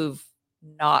people who've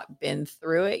not been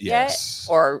through it yet,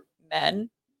 or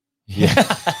men,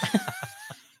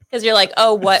 because you're like,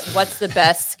 oh, what's the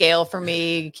best scale for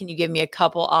me? Can you give me a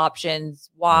couple options?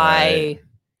 Why?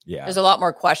 There's a lot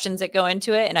more questions that go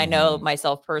into it, and I know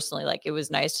myself personally, like, it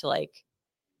was nice to like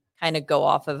kind of go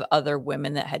off of other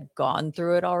women that had gone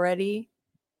through it already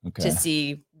to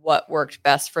see what worked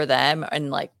best for them, and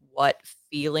like what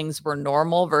feelings were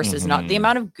normal versus not. The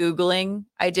amount of Googling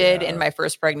I did in my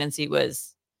first pregnancy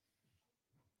was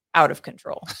out of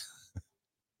control.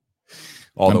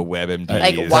 All the WebMD.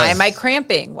 Like, why am I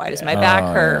cramping? Why does my back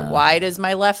hurt? Why does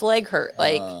my left leg hurt?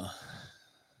 Like,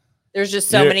 there's just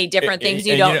so many different things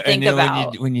you don't think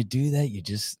about. When you do that, you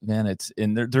just, man, it's,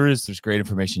 and there's great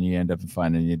information you end up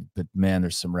finding, but man,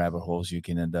 there's some rabbit holes you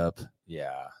can end up.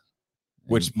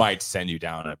 Which might send you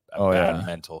down a bad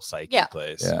mental psyche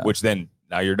place, which then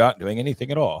now you're not doing anything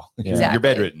at all. Exactly. You're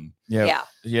bedridden.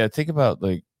 Yeah. Think about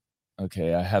like,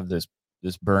 okay, I have this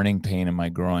this burning pain in my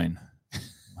groin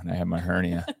when I had my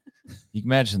hernia. You can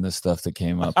imagine the stuff that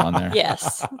came up on there.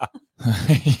 Yes.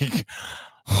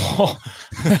 Oh.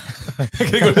 I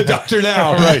gotta go to the doctor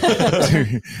now. Right.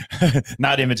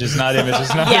 Not images. Not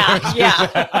Yeah.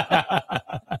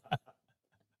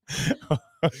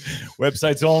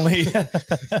 Websites only.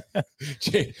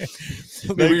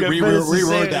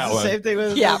 Reword that one. Same thing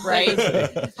with Yeah, right.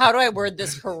 How do I word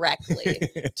this correctly?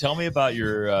 Tell me about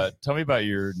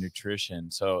your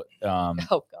nutrition. So,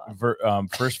 Oh God.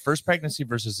 first pregnancy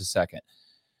versus the second.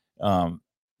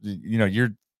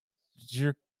 You're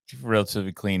a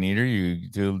relatively clean eater. You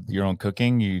do your own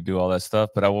cooking. You do all that stuff.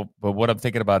 But what I'm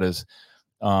thinking about is,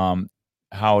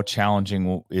 how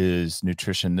challenging is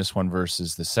nutrition this one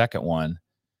versus the second one?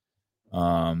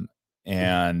 And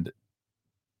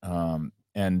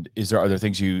is there other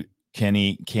things you can't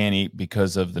eat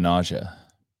because of the nausea?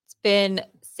 It's been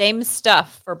same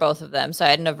stuff for both of them. So I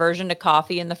had an aversion to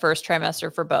coffee in the first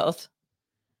trimester for both.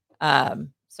 So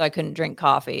I couldn't drink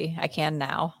coffee. I can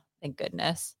now, thank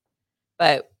goodness.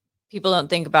 But people don't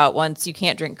think about once you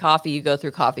can't drink coffee, you go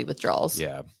through coffee withdrawals.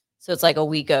 Yeah. So it's like a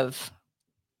week of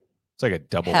It's like a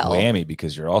double hell. whammy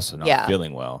because you're also not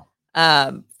feeling well.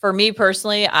 For me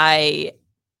personally, I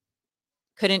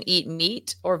couldn't eat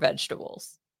meat or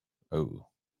vegetables. Oh.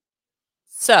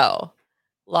 So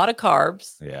a lot of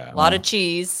carbs, Yeah. a lot of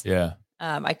cheese. Yeah.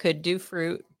 I could do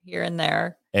fruit here and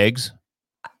there. Eggs?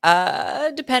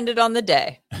 Depended on the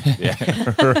day.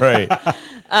 Yeah. Right.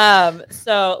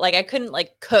 So like I couldn't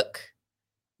like cook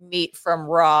meat from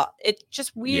raw. It's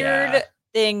just weird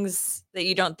things that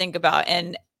you don't think about.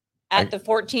 And at the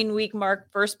 14-week mark,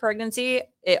 first pregnancy,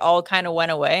 it all kind of went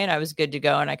away and I was good to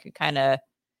go and I could kind of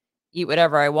eat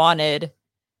whatever I wanted.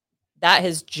 That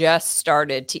has just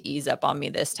started to ease up on me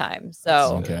this time.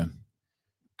 So Okay.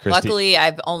 luckily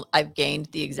I've gained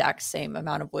the exact same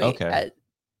amount of weight at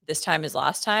this time as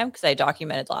last time because I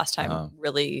documented last time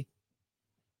really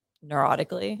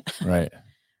neurotically. Right.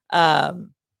 But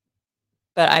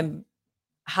I'm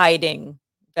hiding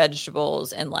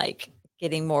vegetables and like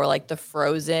getting more like the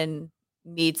frozen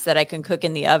meats that I can cook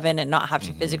in the oven and not have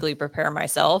to physically prepare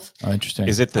myself. Oh, interesting.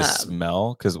 Is it the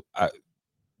smell? Because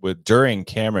during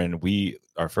Cameron,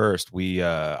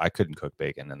 I couldn't cook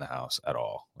bacon in the house at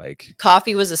all. Like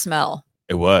coffee was a smell.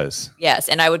 It was. Yes.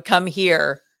 And I would come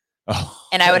here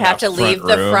and I would have to leave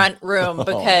the front room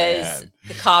because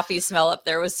the coffee smell up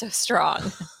there was so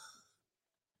strong.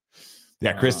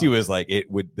 Yeah, Christy was like,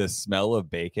 the smell of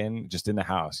bacon just in the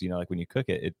house, like when you cook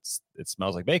it, it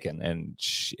smells like bacon, and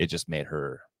it just made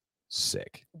her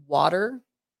sick. Water,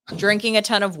 drinking a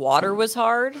ton of water was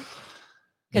hard.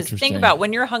 Because think about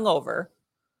when you're hungover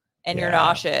and you're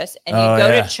nauseous and you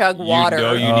go to chug water. You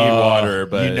know you need water,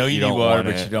 but you need water,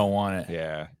 but you don't want it.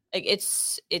 Yeah. Like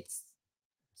it's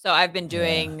so I've been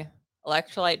doing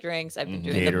electrolyte drinks. I've been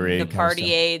doing the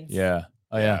party aids. Yeah.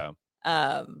 Oh yeah.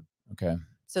 Okay.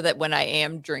 So that when I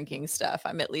am drinking stuff,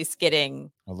 I'm at least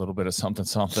getting a little bit of something.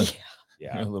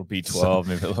 Yeah. A little B12,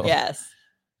 maybe a little. Yes.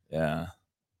 Yeah.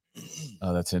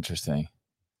 Oh, that's interesting.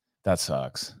 That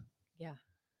sucks. Yeah.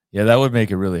 Yeah, that would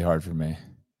make it really hard for me.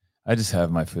 I just have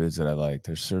my foods that I like.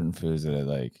 There's certain foods that I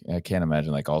like. I can't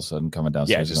imagine like all of a sudden coming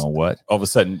downstairs and going, what? All of a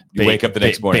sudden you wake up the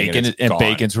next morning and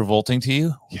bacon's revolting to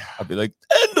you? Yeah. I'd be like,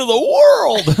 end of the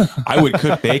world. I would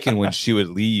cook bacon when she would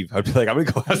leave. I'd be like, I'm going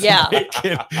to go have some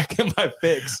bacon, get my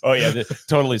fix. Oh, yeah.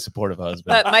 Totally supportive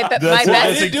husband. But my best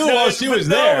I didn't do while she was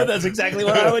there. That's exactly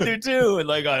what I would do too. And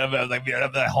like, I'm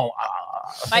at home.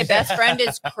 My best friend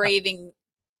is craving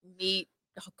meat.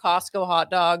 Costco hot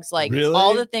dogs, like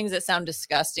all the things that sound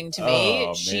disgusting to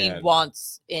me, she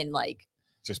wants in like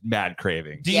just mad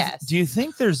craving. Do you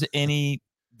think there's any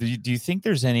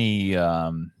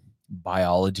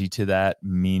biology to that?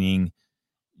 Meaning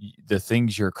the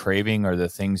things you're craving are the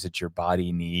things that your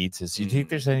body needs. Do you think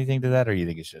there's anything to that, or you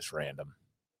think it's just random?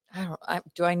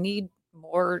 Do I need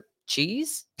more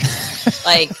cheese?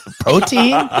 Like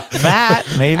protein, fat,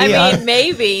 maybe. I mean,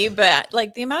 maybe, but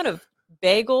like the amount of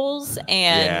bagels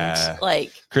and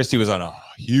like Christy was on a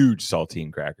huge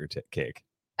saltine cracker kick.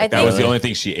 I think that was the only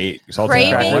thing she ate.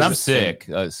 Saltine crackers. When I'm sick,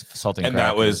 saltine and crackers.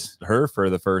 That was her for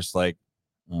the first like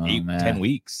 10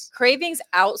 weeks. Cravings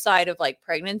outside of like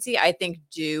pregnancy, I think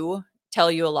do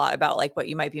tell you a lot about like what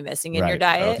you might be missing in your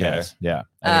diet. Okay. Yeah,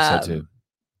 I think so too.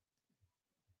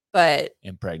 But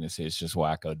in pregnancy, it's just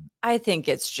wacko. I think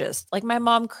it's just like my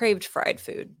mom craved fried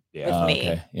food with me.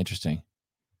 Okay, interesting.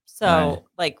 So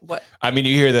like what? I mean,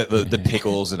 you hear that the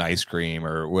pickles and ice cream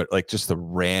or what, like just the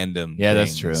random. Yeah, things.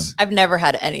 that's true. I've never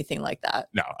had anything like that.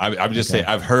 No, I'm just saying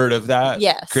I've heard of that.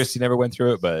 Yes. Christy never went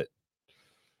through it, but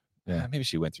maybe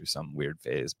she went through some weird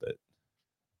phase. But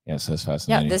Yes, that's Yeah,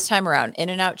 fascinating. this time around,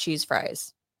 In-N-Out cheese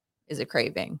fries is a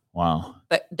craving. Wow.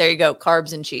 But there you go,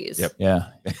 carbs and cheese. Yep. Yeah.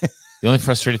 The only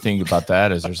frustrating thing about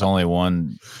that is there's only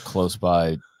one close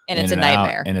by, And it's a In-N-Out,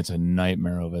 nightmare. and it's a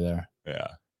nightmare over there. Yeah.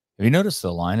 Have you noticed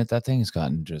the line at that thing has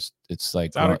gotten it's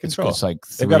like out of control. It's like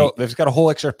They've got a whole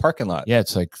extra parking lot. yeah,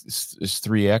 it's like it's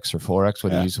 3x or 4x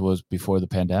what it used was before the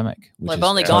pandemic. Well, I've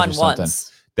only gone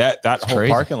once. That whole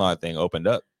crazy. parking lot thing opened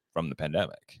up from the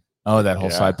pandemic. Oh, that whole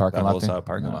side parking that lot. Whole thing? side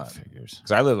parking Oh, lot. Figures.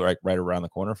 Because I live right around the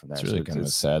corner from there. It's really kind of a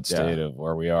sad state of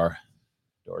where we are.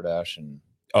 DoorDash and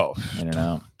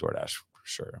In-N-Out. DoorDash for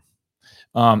sure.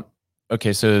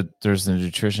 Okay, so there's the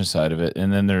nutrition side of it,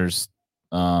 and then there's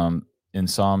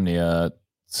insomnia,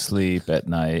 sleep at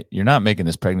night. You're not making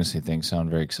this pregnancy thing sound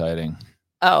very exciting.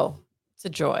 Oh, it's a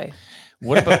joy.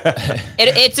 What about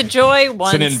It's a joy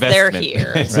once they're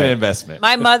here. It's an investment.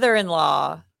 My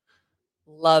mother-in-law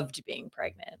loved being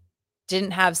pregnant.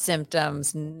 Didn't have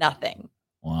symptoms, nothing.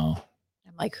 Wow.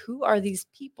 I'm like, who are these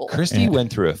people? Christy went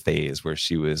through a phase where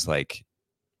she was like,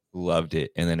 loved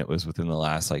it, and then it was within the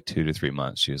last like 2 to 3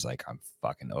 months she was like, I'm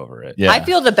fucking over it. I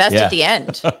feel the best at the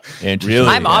end. Really,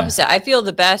 I'm opposite. I feel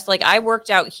the best. Like I worked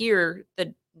out here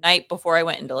the night before I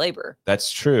went into labor.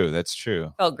 That's true.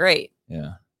 Felt great.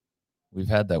 Yeah, we've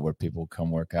had that where people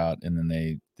come work out and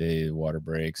then they water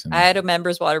breaks. And I had a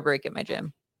members water break at my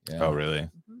gym. Yeah. Oh, really?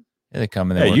 Yeah, they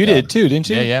come and yeah, they you work did out. too, didn't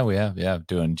you? Yeah, we have. Yeah,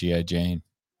 doing GI Jane.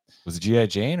 Was it GI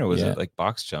Jane or was Yeah. it like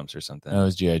box jumps or something? No, it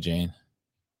was GI Jane.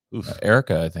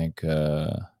 Erica, I think.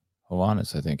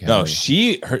 Hovannes, I think. No,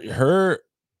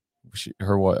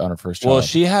 her what on her first child.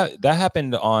 Well, that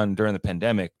happened during the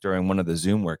pandemic during one of the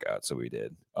Zoom workouts that we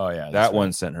did. Oh yeah, that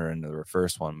one sent her into the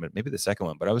first one, but maybe the second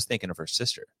one. But I was thinking of her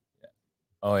sister. Yeah.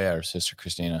 Oh yeah, her sister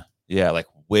Christina. Yeah, like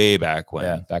way back when.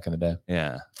 Yeah, back in the day.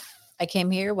 Yeah. I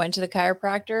came here, went to the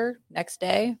chiropractor. Next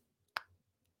day,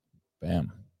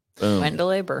 bam. Boom. Went into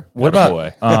labor. What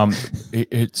about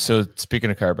so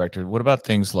speaking of chiropractor, what about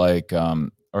things like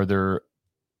are there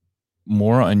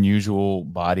more unusual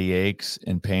body aches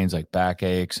and pains like back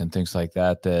aches and things like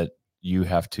that you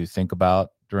have to think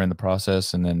about during the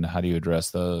process, and then how do you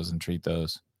address those and treat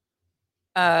those?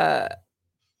 For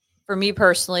me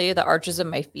personally, the arches of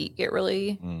my feet get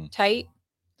really tight.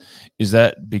 Is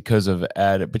that because of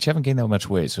added, but you haven't gained that much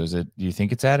weight, so do you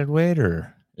think it's added weight,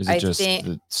 or is it just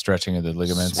the stretching of the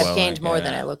ligaments? I've gained more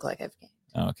than I look like I've gained.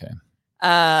 Oh, okay.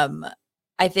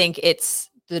 I think it's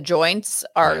the joints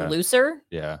are looser.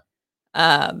 Yeah.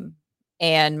 And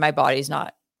my body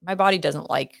doesn't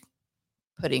like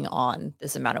putting on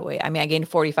this amount of weight. I mean, I gained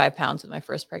 45 pounds with my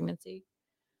first pregnancy.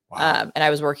 Wow. And I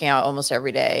was working out almost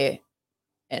every day,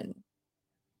 and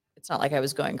it's not like I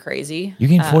was going crazy. You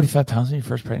gained 45 pounds in your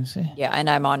first pregnancy? Yeah. And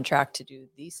I'm on track to do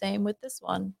the same with this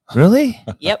one. Really?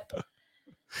 Yep.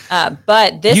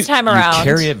 But this time around, you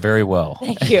carry it very well.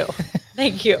 Thank you.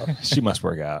 Thank you. She must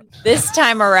work out. This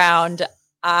time around,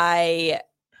 I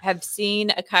have seen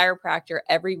a chiropractor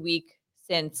every week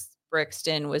since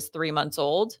Brixton was 3 months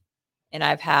old, and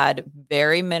I've had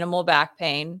very minimal back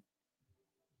pain.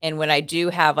 And when I do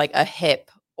have like a hip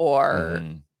or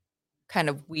kind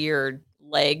of weird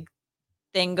leg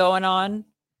thing going on,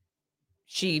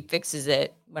 she fixes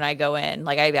it when I go in.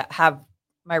 Like I have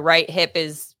my right hip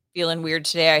is feeling weird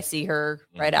today. I see her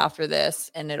right after this,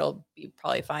 and it'll be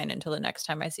probably fine until the next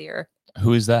time I see her.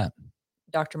 Who is that?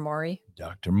 Dr. Maury.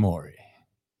 Dr. Maury.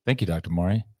 Thank you, Dr.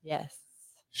 Maury. Yes.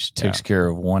 She takes care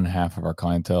of one half of our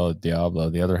clientele at Diablo.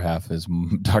 The other half is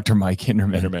Dr. Mike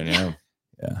Hinderman.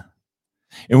 Yeah.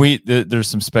 And there's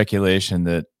some speculation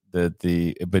but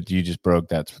you just broke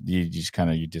that.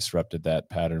 You disrupted that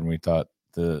pattern. We thought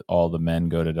all the men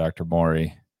go to Dr.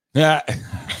 Maury. Yeah.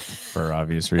 For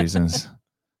obvious reasons.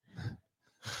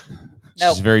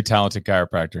 Nope. She's a very talented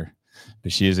chiropractor,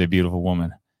 but she is a beautiful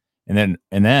woman. And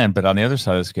then, but on the other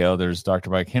side of the scale, there's Dr.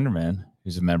 Mike Hinderman,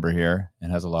 who's a member here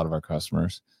and has a lot of our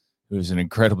customers, who's an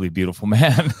incredibly beautiful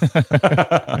man.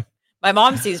 My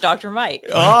mom sees Dr. Mike.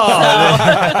 Oh,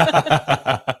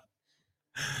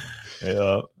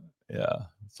 yeah.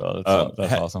 So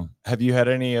that's awesome. Have you had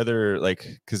any other,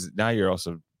 because now you're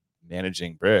also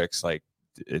managing bricks,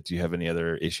 do you have any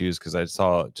other issues? Because I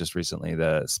saw just recently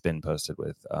the spin posted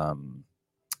with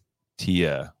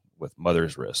Tia with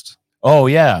mother's wrist. Oh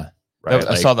yeah, right.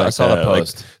 I saw that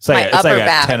post. It's like a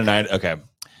back. 10 and 9. Okay.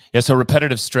 Yeah. So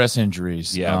repetitive stress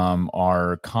injuries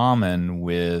are common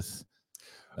with.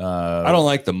 I don't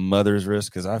like the mother's wrist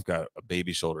because I've got a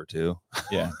baby shoulder too.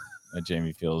 Yeah.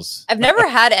 Jamie feels. I've never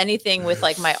had anything with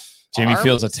my. Jamie arms.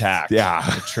 feels attacked. Yeah.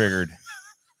 Triggered.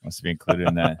 Wants to be included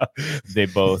in that. They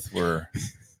both were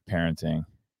parenting,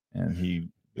 and he.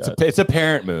 It's a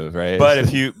parent move, right? But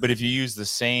if you use the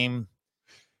same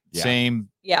same.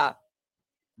 Yeah.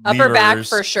 Upper back levers.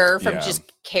 for sure from Yeah. just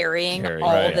carrying Carry,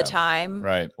 all right, the yeah. time.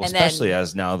 Right. Well, And especially then-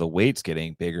 as now the weight's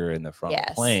getting bigger in the front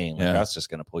Yes. plane. Like, Yeah. that's just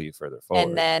going to pull you further forward.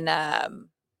 And then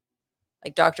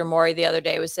like Dr. Maury the other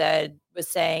day was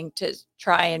saying to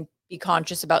try and be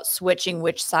conscious about switching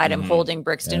which side I'm Mhm. holding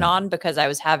Brixton on, because I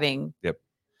was having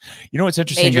You know what's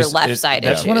interesting? major is left side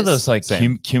That's one of issues. those like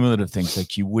Same. cumulative things. Like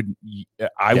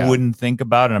I Yeah. wouldn't think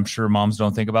about, and I'm sure moms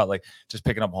don't think about, like just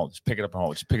picking up home, just picking up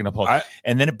home, just picking up home, I-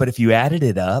 and then. But if you added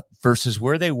it up versus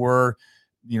where they were,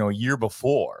 a year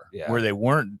before, Yeah. where they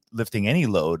weren't lifting any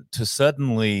load, to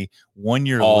suddenly 1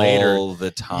 year later, all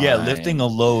the time. yeah, lifting a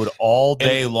load all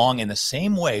day And- long in the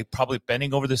same way, probably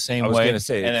bending over the same I was way, gonna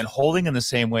say- and then holding in the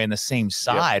same way in the same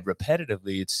side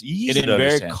repetitively. It's easy And in to very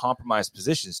understand. compromised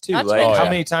positions too. That's Like, right. how yeah.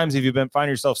 many times have you find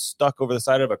yourself stuck over the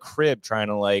side of a crib trying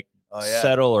to like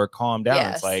settle or calm down?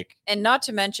 Yes. It's like, And not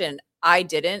to mention, I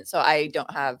didn't, so I don't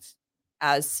have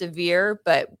as severe,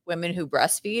 but women who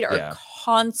breastfeed are Yeah.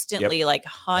 constantly like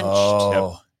hunched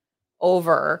Oh,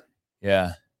 over.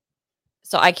 yeah.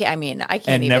 So I can't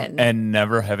And even.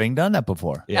 never having done that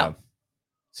before. yeah. No.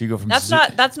 So you go from that's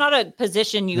not a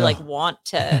position you No. like want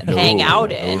to hang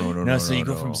out in. no, so you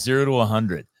go from 0 to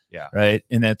 100. Yeah. Right.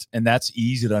 And that's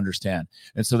easy to understand.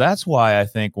 And so that's why I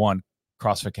think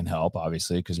CrossFit can help,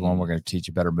 obviously, because we're going to teach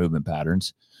you better movement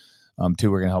patterns.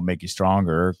 2, we're going to help make you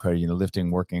stronger.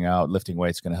 Lifting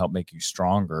weights going to help make you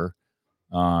stronger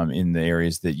in the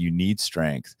areas that you need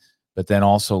strength, but then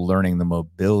also learning the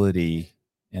mobility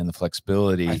and the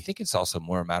flexibility. I think it's also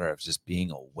more a matter of just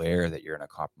being aware that you're in a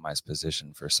compromised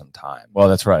position for some time. Well,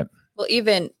 that's right. Well,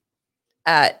 even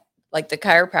at like the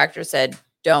chiropractor said,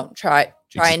 don't try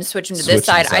and switch him to Switch this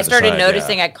from side. side I to started side,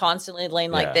 noticing I constantly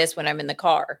lean like Yeah. this when I'm in the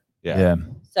car. Yeah.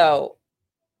 So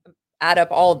add up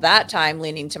all of that time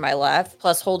leaning to my left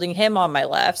plus holding him on my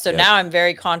left. So Yep. now I'm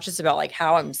very conscious about like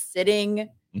how I'm sitting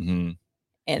Mm-hmm. and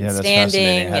Yeah, that's fascinating.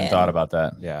 standing. I hadn't thought about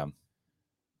that. Yeah.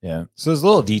 Yeah. So there's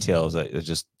little details that is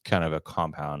just kind of a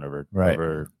compound over, Right.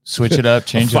 over Switch it up,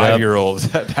 change it up.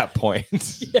 5-year-olds at that point.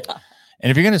 Yeah. And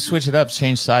if you're going to switch it up,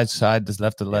 change side to side, just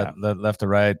left to Yeah. left to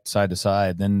right, side to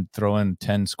side, then throw in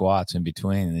 10 squats in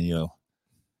between, and then you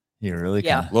really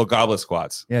Yeah. kinda, Little goblet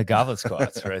squats. yeah, goblet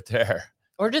squats right there.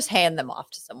 Or just hand them off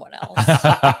to someone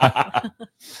else.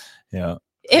 Yeah.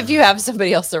 If you have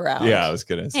somebody else around. Yeah, I was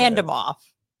gonna say. Hand them off.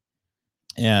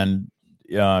 And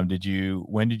when did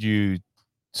you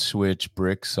switch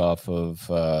bricks off of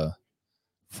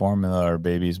formula or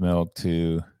baby's milk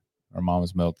to or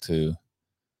mama's milk to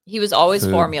He was always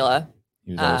Food. formula,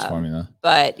 he was always Um, formula?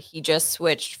 but he just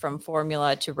switched from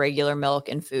formula to regular milk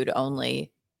and food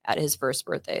only at his first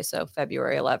birthday. So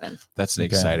February 11th. That's an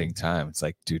Okay. exciting time. It's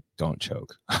like, dude, don't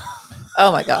choke.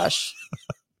 Oh my gosh.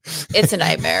 It's a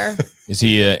nightmare. Is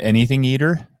he a anything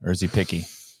eater or is he picky?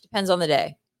 Depends on the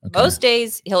day. Okay. Most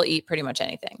days he'll eat pretty much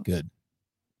anything. Good.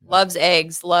 Loves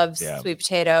eggs, loves Yeah. sweet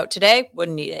potato. Today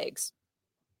wouldn't eat eggs.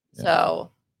 Yeah.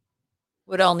 So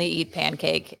would only eat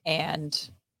pancake and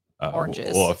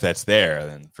Oranges. Well, if that's there,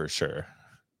 then for sure.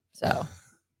 so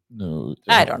No,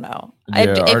 I don't know.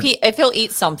 Yeah, If he'll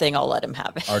eat something, I'll let him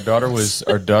have it. Our daughter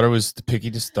was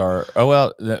picky to start. Oh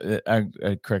well,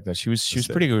 I correct that. She was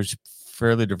pretty good. She was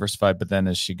fairly diversified, but then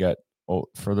as she got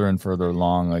further and further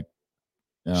along, like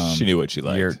She knew what she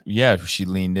liked. she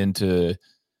leaned into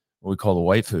what we call the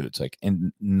white foods, like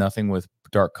and nothing with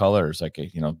dark colors, like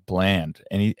bland,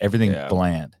 everything Yeah.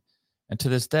 bland. And to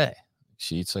this day,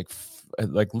 she eats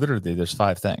like literally there's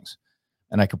 5 things,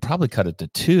 and I could probably cut it to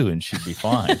 2 and she'd be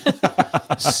fine.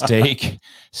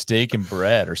 steak and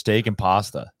bread, or steak and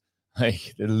pasta.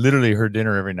 Like literally her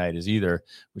dinner every night is either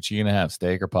what you gonna have,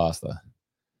 steak or pasta.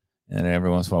 And every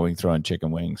once in a while we can throw in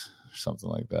chicken wings or something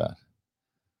like that.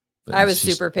 But I was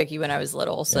she's- super picky when I was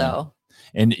little, so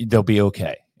and they'll be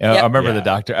okay. Yep. I remember the Yeah.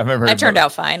 doctor. I turned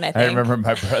out fine. I think. I remember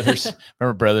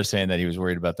my brother saying that he was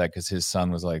worried about that because his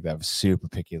son was like that, was super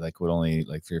picky, like would only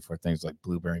like 3 or 4 things, like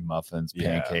blueberry muffins,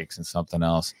 Yeah. pancakes, and something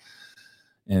else.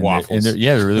 And Waffles. They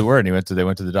really were. And they went to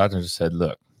the doctor and just said,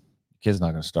 "Look, your kid's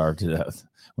not going to starve to death.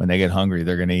 When they get hungry,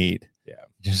 they're going to eat." Yeah.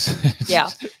 Yeah.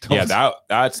 Yeah,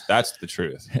 that's the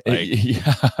truth.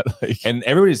 Like, and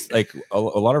everybody's like, a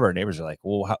lot of our neighbors are like,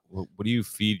 well, what do you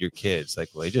feed your kids? Like,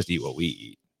 well, they just eat what we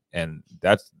eat. And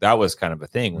that was kind of a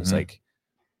thing, was Mhm. like,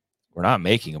 we're not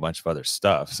making a bunch of other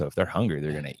stuff. So if they're hungry,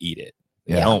 they're going to eat it.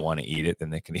 If they Yeah. don't want to eat it, then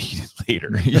they can eat it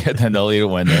later. yeah, then they'll eat it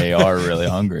when they are really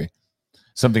hungry.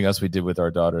 Something else we did with our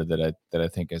daughter that I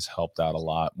think has helped out a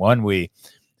lot. One,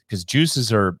 because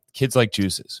kids like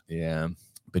juices. Yeah.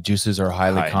 But juices are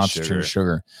highly High in concentrated in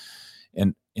sugar.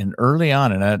 And early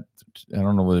on, and I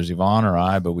don't know whether it was Yvonne or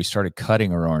I, but we started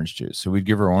cutting her orange juice. So we'd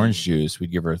give her orange juice,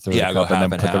 we'd give her a third Yeah, cup, go and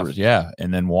then half and put half.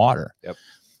 and then water. Yep.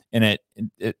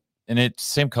 And it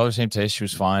same color, same taste. She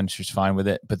was fine. She was fine with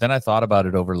it. But then I thought about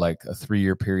it over like a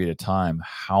 3-year period of time,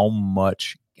 how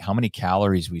many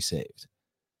calories we saved.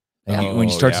 And when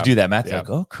you start to do that math, you're like,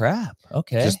 oh crap.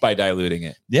 Okay. Just by diluting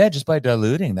it. Yeah, just by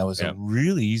diluting. That was a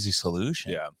really easy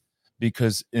solution. Yeah.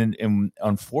 Because in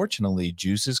unfortunately,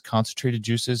 concentrated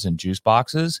juices and juice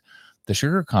boxes, the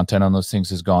sugar content on those things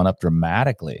has gone up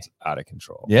dramatically. It's out of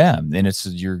control. Yeah.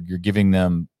 And you're giving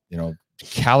them,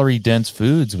 calorie dense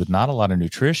foods with not a lot of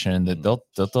nutrition that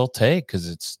they'll take, because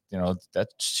it's, that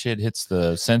shit hits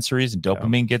the sensories and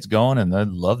dopamine gets going, and they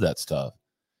love that stuff.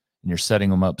 And you're setting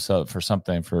them up for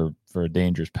something for a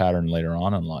dangerous pattern later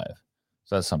on in life.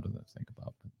 So that's something to think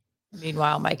about.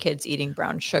 Meanwhile, my kid's eating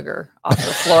brown sugar off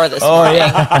the floor this morning.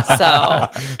 So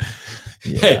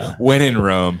hey, when in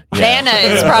Rome, Nana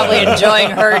is probably enjoying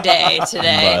her day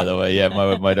today. By the way,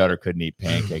 my daughter couldn't eat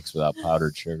pancakes without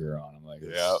powdered sugar on them. Like,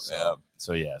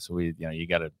 So we, you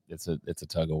got to. It's a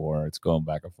tug of war. It's going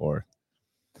back and forth.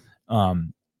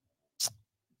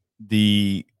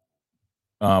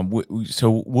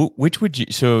 Which would you?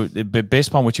 So based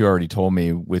upon what you already told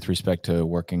me with respect to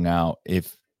working out,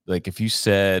 if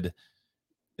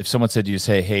someone said to you,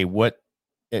 say, hey, what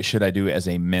should I do as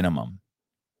a minimum?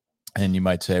 And you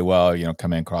might say, well,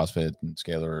 come in CrossFit and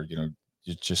scalar,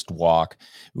 just walk.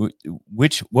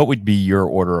 What would be your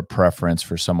order of preference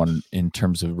for someone in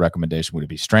terms of recommendation? Would it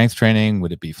be strength training?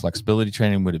 Would it be flexibility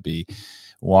training? Would it be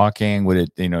walking? Would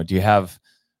it, do you have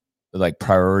like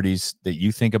priorities that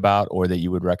you think about or that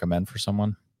you would recommend for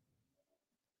someone?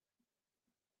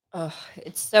 Oh,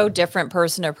 it's so different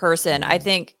person to person. I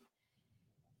think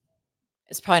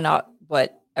it's probably not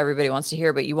what everybody wants to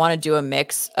hear, but you want to do a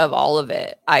mix of all of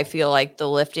it. I feel like the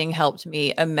lifting helped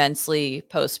me immensely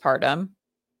postpartum.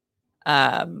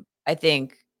 I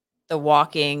think the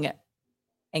walking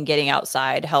and getting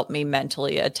outside helped me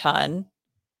mentally a ton.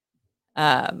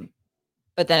 But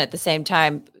then at the same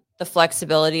time, the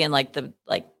flexibility and the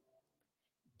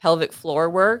pelvic floor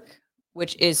work,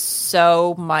 which is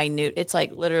so minute. It's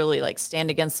like literally like stand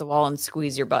against the wall and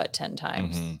squeeze your butt 10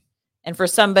 times. Mm-hmm. And for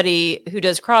somebody who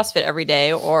does CrossFit every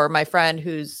day, or my friend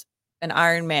who's an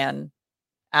Ironman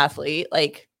athlete,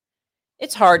 like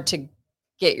it's hard to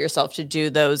get yourself to do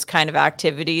those kind of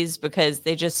activities because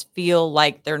they just feel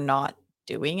like they're not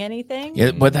doing anything.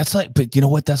 Yeah, but you know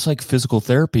what? That's like physical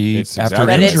therapy after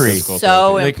an injury. It's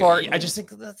so important. I just think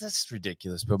that's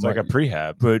ridiculous. But it's like a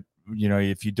prehab. But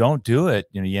if you don't do it,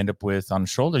 you end up with on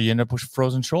shoulder, you end up with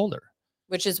frozen shoulder.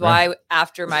 Which is why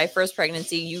after my first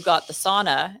pregnancy, you got the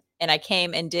sauna. And I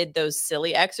came and did those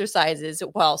silly exercises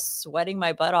while sweating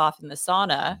my butt off in the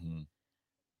sauna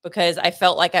because I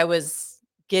felt like I was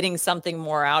getting something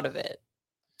more out of it.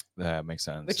 That makes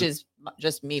sense. Which is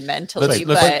just me mentally.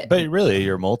 But really,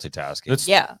 you're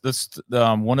multitasking. That's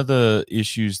one of the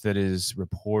issues that is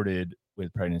reported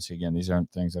with pregnancy. Again, these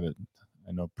aren't things that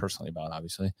I know personally about,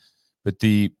 obviously. But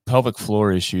the pelvic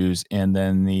floor issues and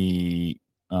then the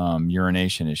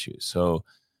urination issues. So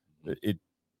it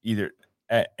either...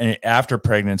 after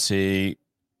pregnancy,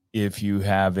 if you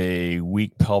have a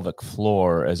weak pelvic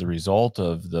floor as a result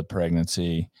of the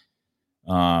pregnancy,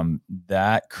 does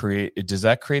that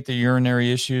create the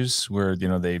urinary issues where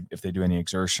if they do any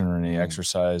exertion or any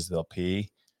exercise they'll pee?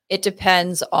 It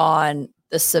depends on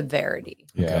the severity.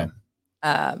 Yeah.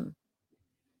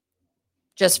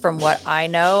 Just from what I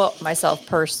know myself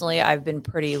personally, I've been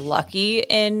pretty lucky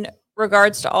in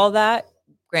regards to all that.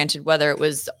 Granted, whether it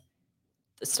was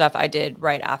the stuff I did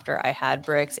right after I had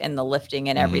bricks and the lifting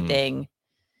and everything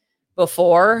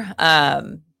before.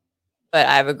 But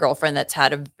I have a girlfriend that's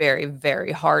had a very,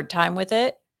 very hard time with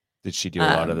it. Did she do a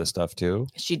lot of this stuff too?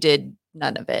 She did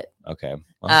none of it. Okay.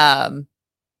 Well,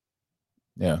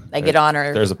 yeah. I get on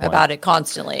her about it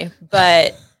constantly,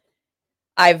 but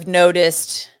I've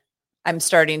noticed I'm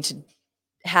starting to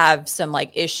have some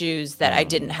issues that I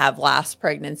didn't have last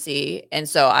pregnancy. And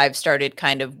so I've started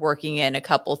kind of working in a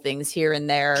couple things here and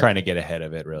there. Trying to get ahead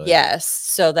of it, really. Yes.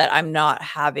 So that I'm not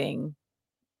having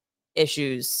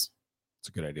issues. It's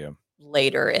a good idea.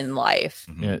 Later in life.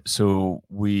 Yeah. So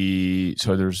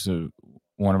there's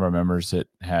one of our members that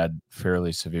had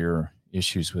fairly severe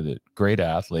issues with it. Great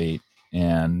athlete.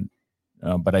 And,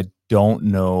 but I don't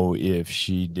know if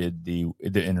she did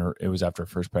it was after her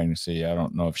first pregnancy. I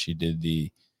don't know if she did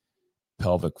the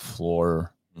pelvic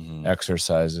floor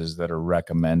exercises that are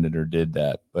recommended or did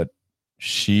that, but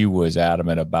she was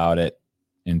adamant about it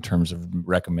in terms of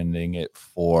recommending it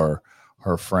for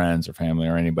her friends or family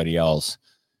or anybody else.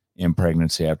 in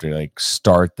pregnancy. After like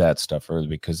start that stuff early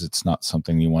because it's not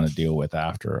something you want to deal with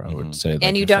after. I would say,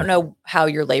 and you don't know how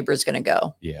your labor is going to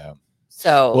go. Yeah.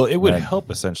 So well, it would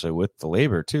help essentially with the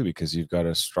labor too because you've got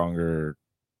a stronger.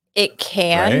 It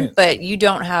can, right? but you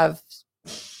don't have.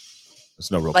 There's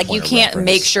no real like point you of can't reference.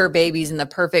 make sure baby's in the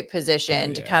perfect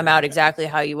position to Yeah, come out exactly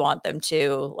how you want them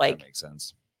to. Like that makes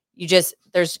sense. you just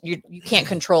you can't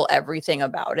control everything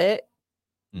about it,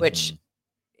 which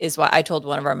is why I told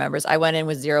one of our members I went in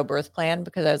with 0 birth plan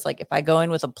because I was like, if I go in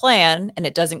with a plan and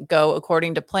it doesn't go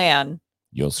according to plan,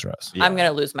 you'll stress. I'm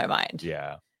gonna lose my mind.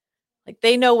 Yeah. Like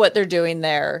they know what they're doing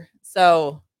there.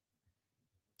 So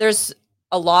there's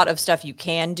a lot of stuff you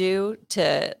can do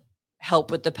to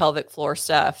help with the pelvic floor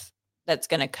stuff that's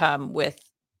going to come with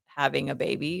having a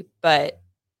baby. But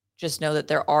just know that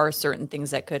there are certain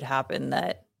things that could happen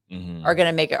that are going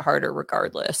to make it harder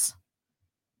regardless.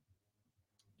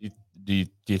 Do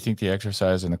you think the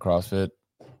exercise and the CrossFit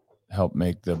help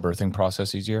make the birthing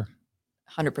process easier?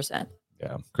 100%.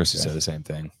 Yeah. Chrissy said the same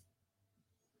thing.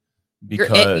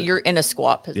 Because you're in a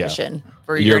squat position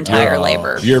for your entire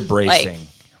labor. You're bracing,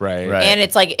 right? And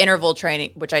it's like interval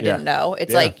training, which I didn't know.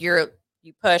 It's like you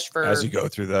push for as you go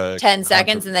through the 10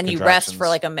 seconds and then you rest for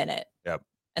like a minute. Yep.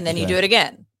 And then you do it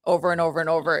again over and over and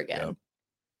over again. Yep.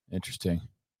 Interesting.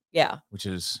 Yeah. Which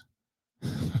is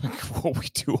what we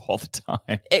do all the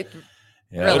time. It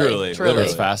literally.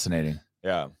 It's fascinating.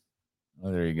 Yeah.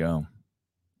 Oh, there you go.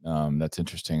 That's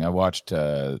interesting. I watched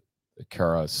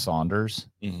Kara Saunders,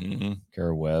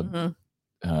 Kara Webb.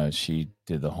 She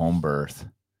did the home birth.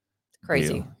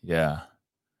 Crazy. deal. Yeah.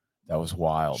 That was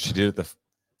wild. She did it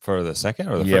for the second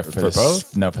or for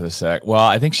both? No, for the second. Well,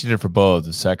 I think she did it for both.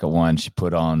 The second one, she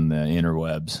put on the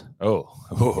interwebs. Oh,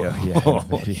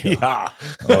 yeah.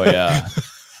 Oh, yeah.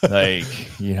 Like,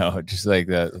 just like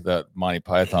that Monty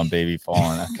Python baby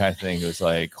falling, that kind of thing. It was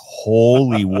like,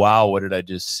 holy wow, what did I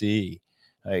just see?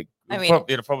 Like, I mean,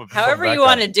 however you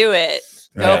want to do it,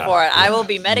 go for it. I will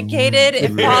be medicated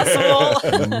if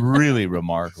possible. Really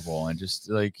remarkable. And just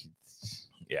like,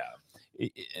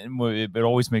 it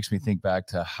always makes me think back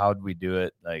to how did we do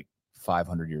it like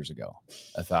 500 years ago,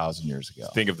 1,000 years ago.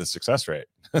 Think of the success rate.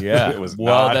 Yeah. It was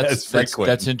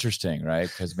that's interesting, right?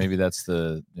 Because maybe that's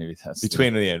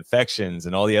between the infections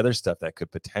and all the other stuff that could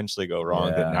potentially go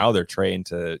wrong that now they're trained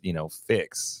to,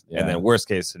 fix. And then worst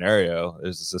case scenario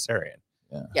is a cesarean.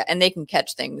 Yeah. And they can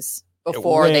catch things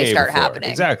before they start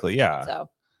happening. Exactly. Yeah. So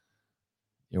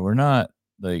we're not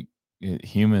like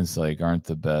humans aren't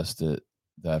the best at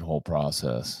that whole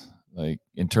process. Like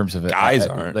in terms of guys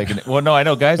aren't no, I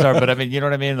know guys are, but I mean, you know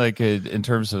what I mean? Like in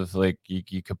terms of like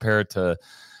you compare it to,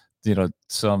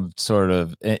 some sort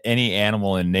of any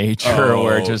animal in nature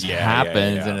where it just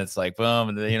happens and it's like, boom.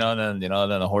 And then,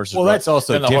 then the horses. Well, that's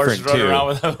also different too.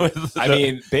 I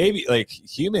mean,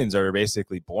 humans are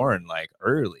basically born like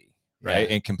early, right?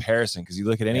 In comparison. Cause you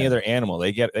look at any other animal,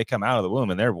 they come out of the womb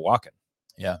and they're walking.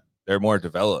 Yeah. They're more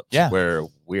developed where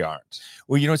we aren't.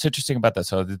 Well, what's interesting about that?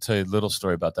 So I'll tell you a little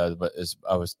story about that. But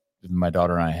my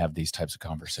daughter and I have these types of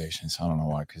conversations. I don't know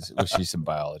why, because she's in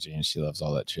biology and she loves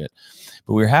all that shit.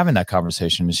 But we were having that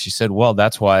conversation and she said, well,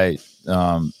 that's why,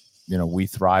 we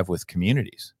thrive with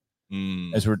communities.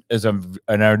 And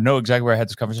I know exactly where I had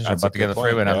this conversation. I'm about to get the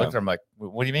freeway and I looked at her, I'm like,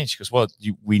 what do you mean? She goes, well,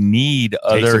 we need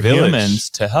other humans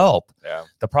to help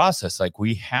the process. Like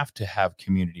we have to have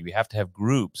community. We have to have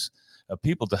groups of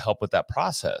people to help with that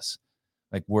process.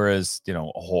 Like, whereas, a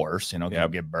horse,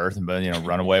 can give birth and,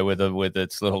 run away with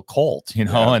its little colt, and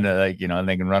and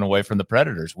they can run away from the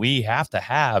predators. We have to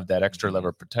have that extra level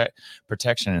of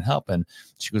protection and help. And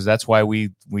she goes, that's why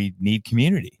we need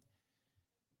community.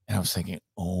 And I was thinking,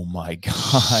 oh my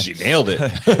God, she nailed it.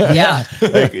 Yeah.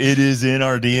 Like it is in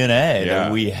our DNA.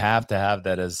 Yeah. We have to have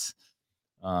that as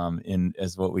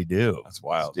what we do. That's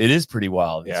wild. It is pretty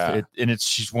wild. Yeah.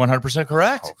 She's 100%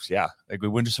 correct. Oh, yeah. Like we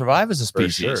wouldn't survive as a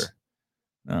species. For sure.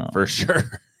 No. For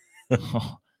sure.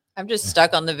 I'm just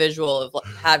stuck on the visual of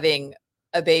having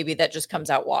a baby that just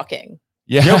comes out walking.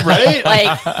 Yeah, right.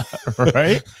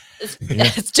 Right.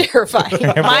 It's terrifying.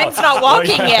 Mine's not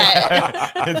walking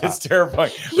yet. It's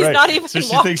terrifying. He's not even so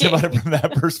she walking. thinks about it from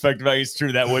that perspective. It's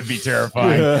true. That would be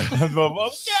terrifying.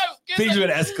 Things would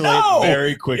escalate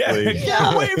very quickly.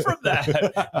 Get away from that.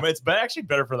 It's actually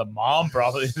better for the mom,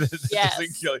 probably. Yes.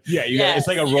 It's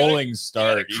like a rolling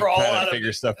start. You crawl kind out of of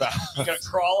figure stuff out. You gotta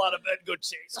crawl out of bed and go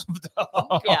chase them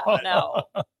down. Yeah, no.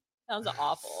 Sounds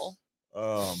awful.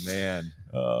 Oh man.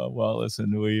 Well,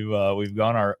 listen, we've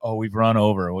run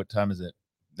over. What time is it?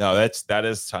 No, that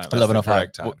is time.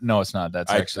 11:05. Well, no, it's not.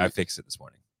 That's I fixed it this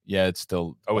morning. Yeah, it's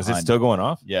still. Oh, is it still going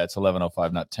off? Yeah, it's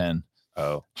 11:05, not 10.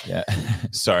 Oh, Yeah.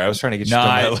 sorry. I was trying to get you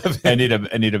No, to I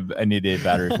need a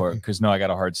battery for it because I got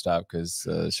a hard stop because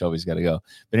Shelby's got to go.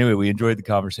 But anyway, we enjoyed the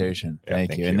conversation. Yeah, Thank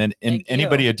thank you. you. And then Thank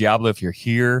anybody you. at Diablo, if you're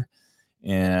here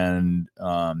and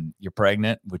you're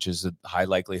pregnant, which is a high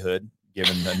likelihood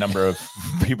given the number of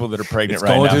people that are pregnant It's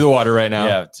right going now. through the water right now.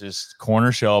 Yeah, just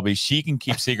corner Shelby. She can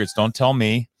keep secrets. Don't tell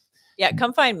me. Yeah,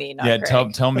 come find me. Not Yeah,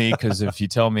 Greg. tell me, because if you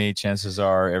tell me, chances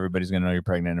are everybody's going to know you're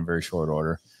pregnant in a very short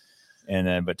order. And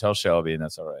then, but tell Shelby, and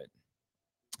that's all right.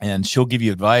 And she'll give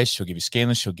you advice. She'll give you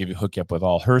scaling. She'll hook you up with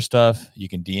all her stuff. You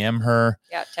can DM her.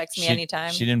 Yeah, text me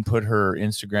anytime. She didn't put her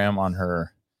Instagram on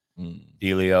her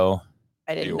dealio.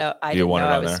 I didn't know. I you didn't know want it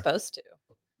I on was there? supposed to.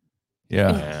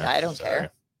 Yeah. I don't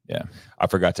care. Yeah. I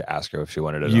forgot to ask her if she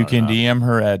wanted it. You on or can not. DM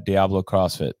her at Diablo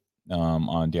CrossFit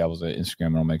on Diablo's Instagram,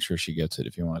 and I'll make sure she gets it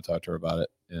if you want to talk to her about it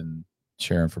and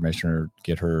share information or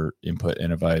get her input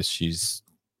and advice. She's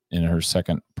in her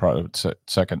second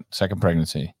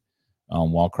pregnancy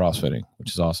while CrossFitting, which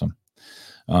is awesome.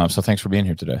 So thanks for being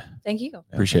here today. Thank you. Yeah,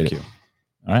 Appreciate thank it.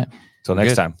 you. All right. Till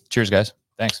next Good. time. Cheers, guys.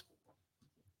 Thanks.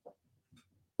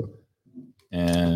 And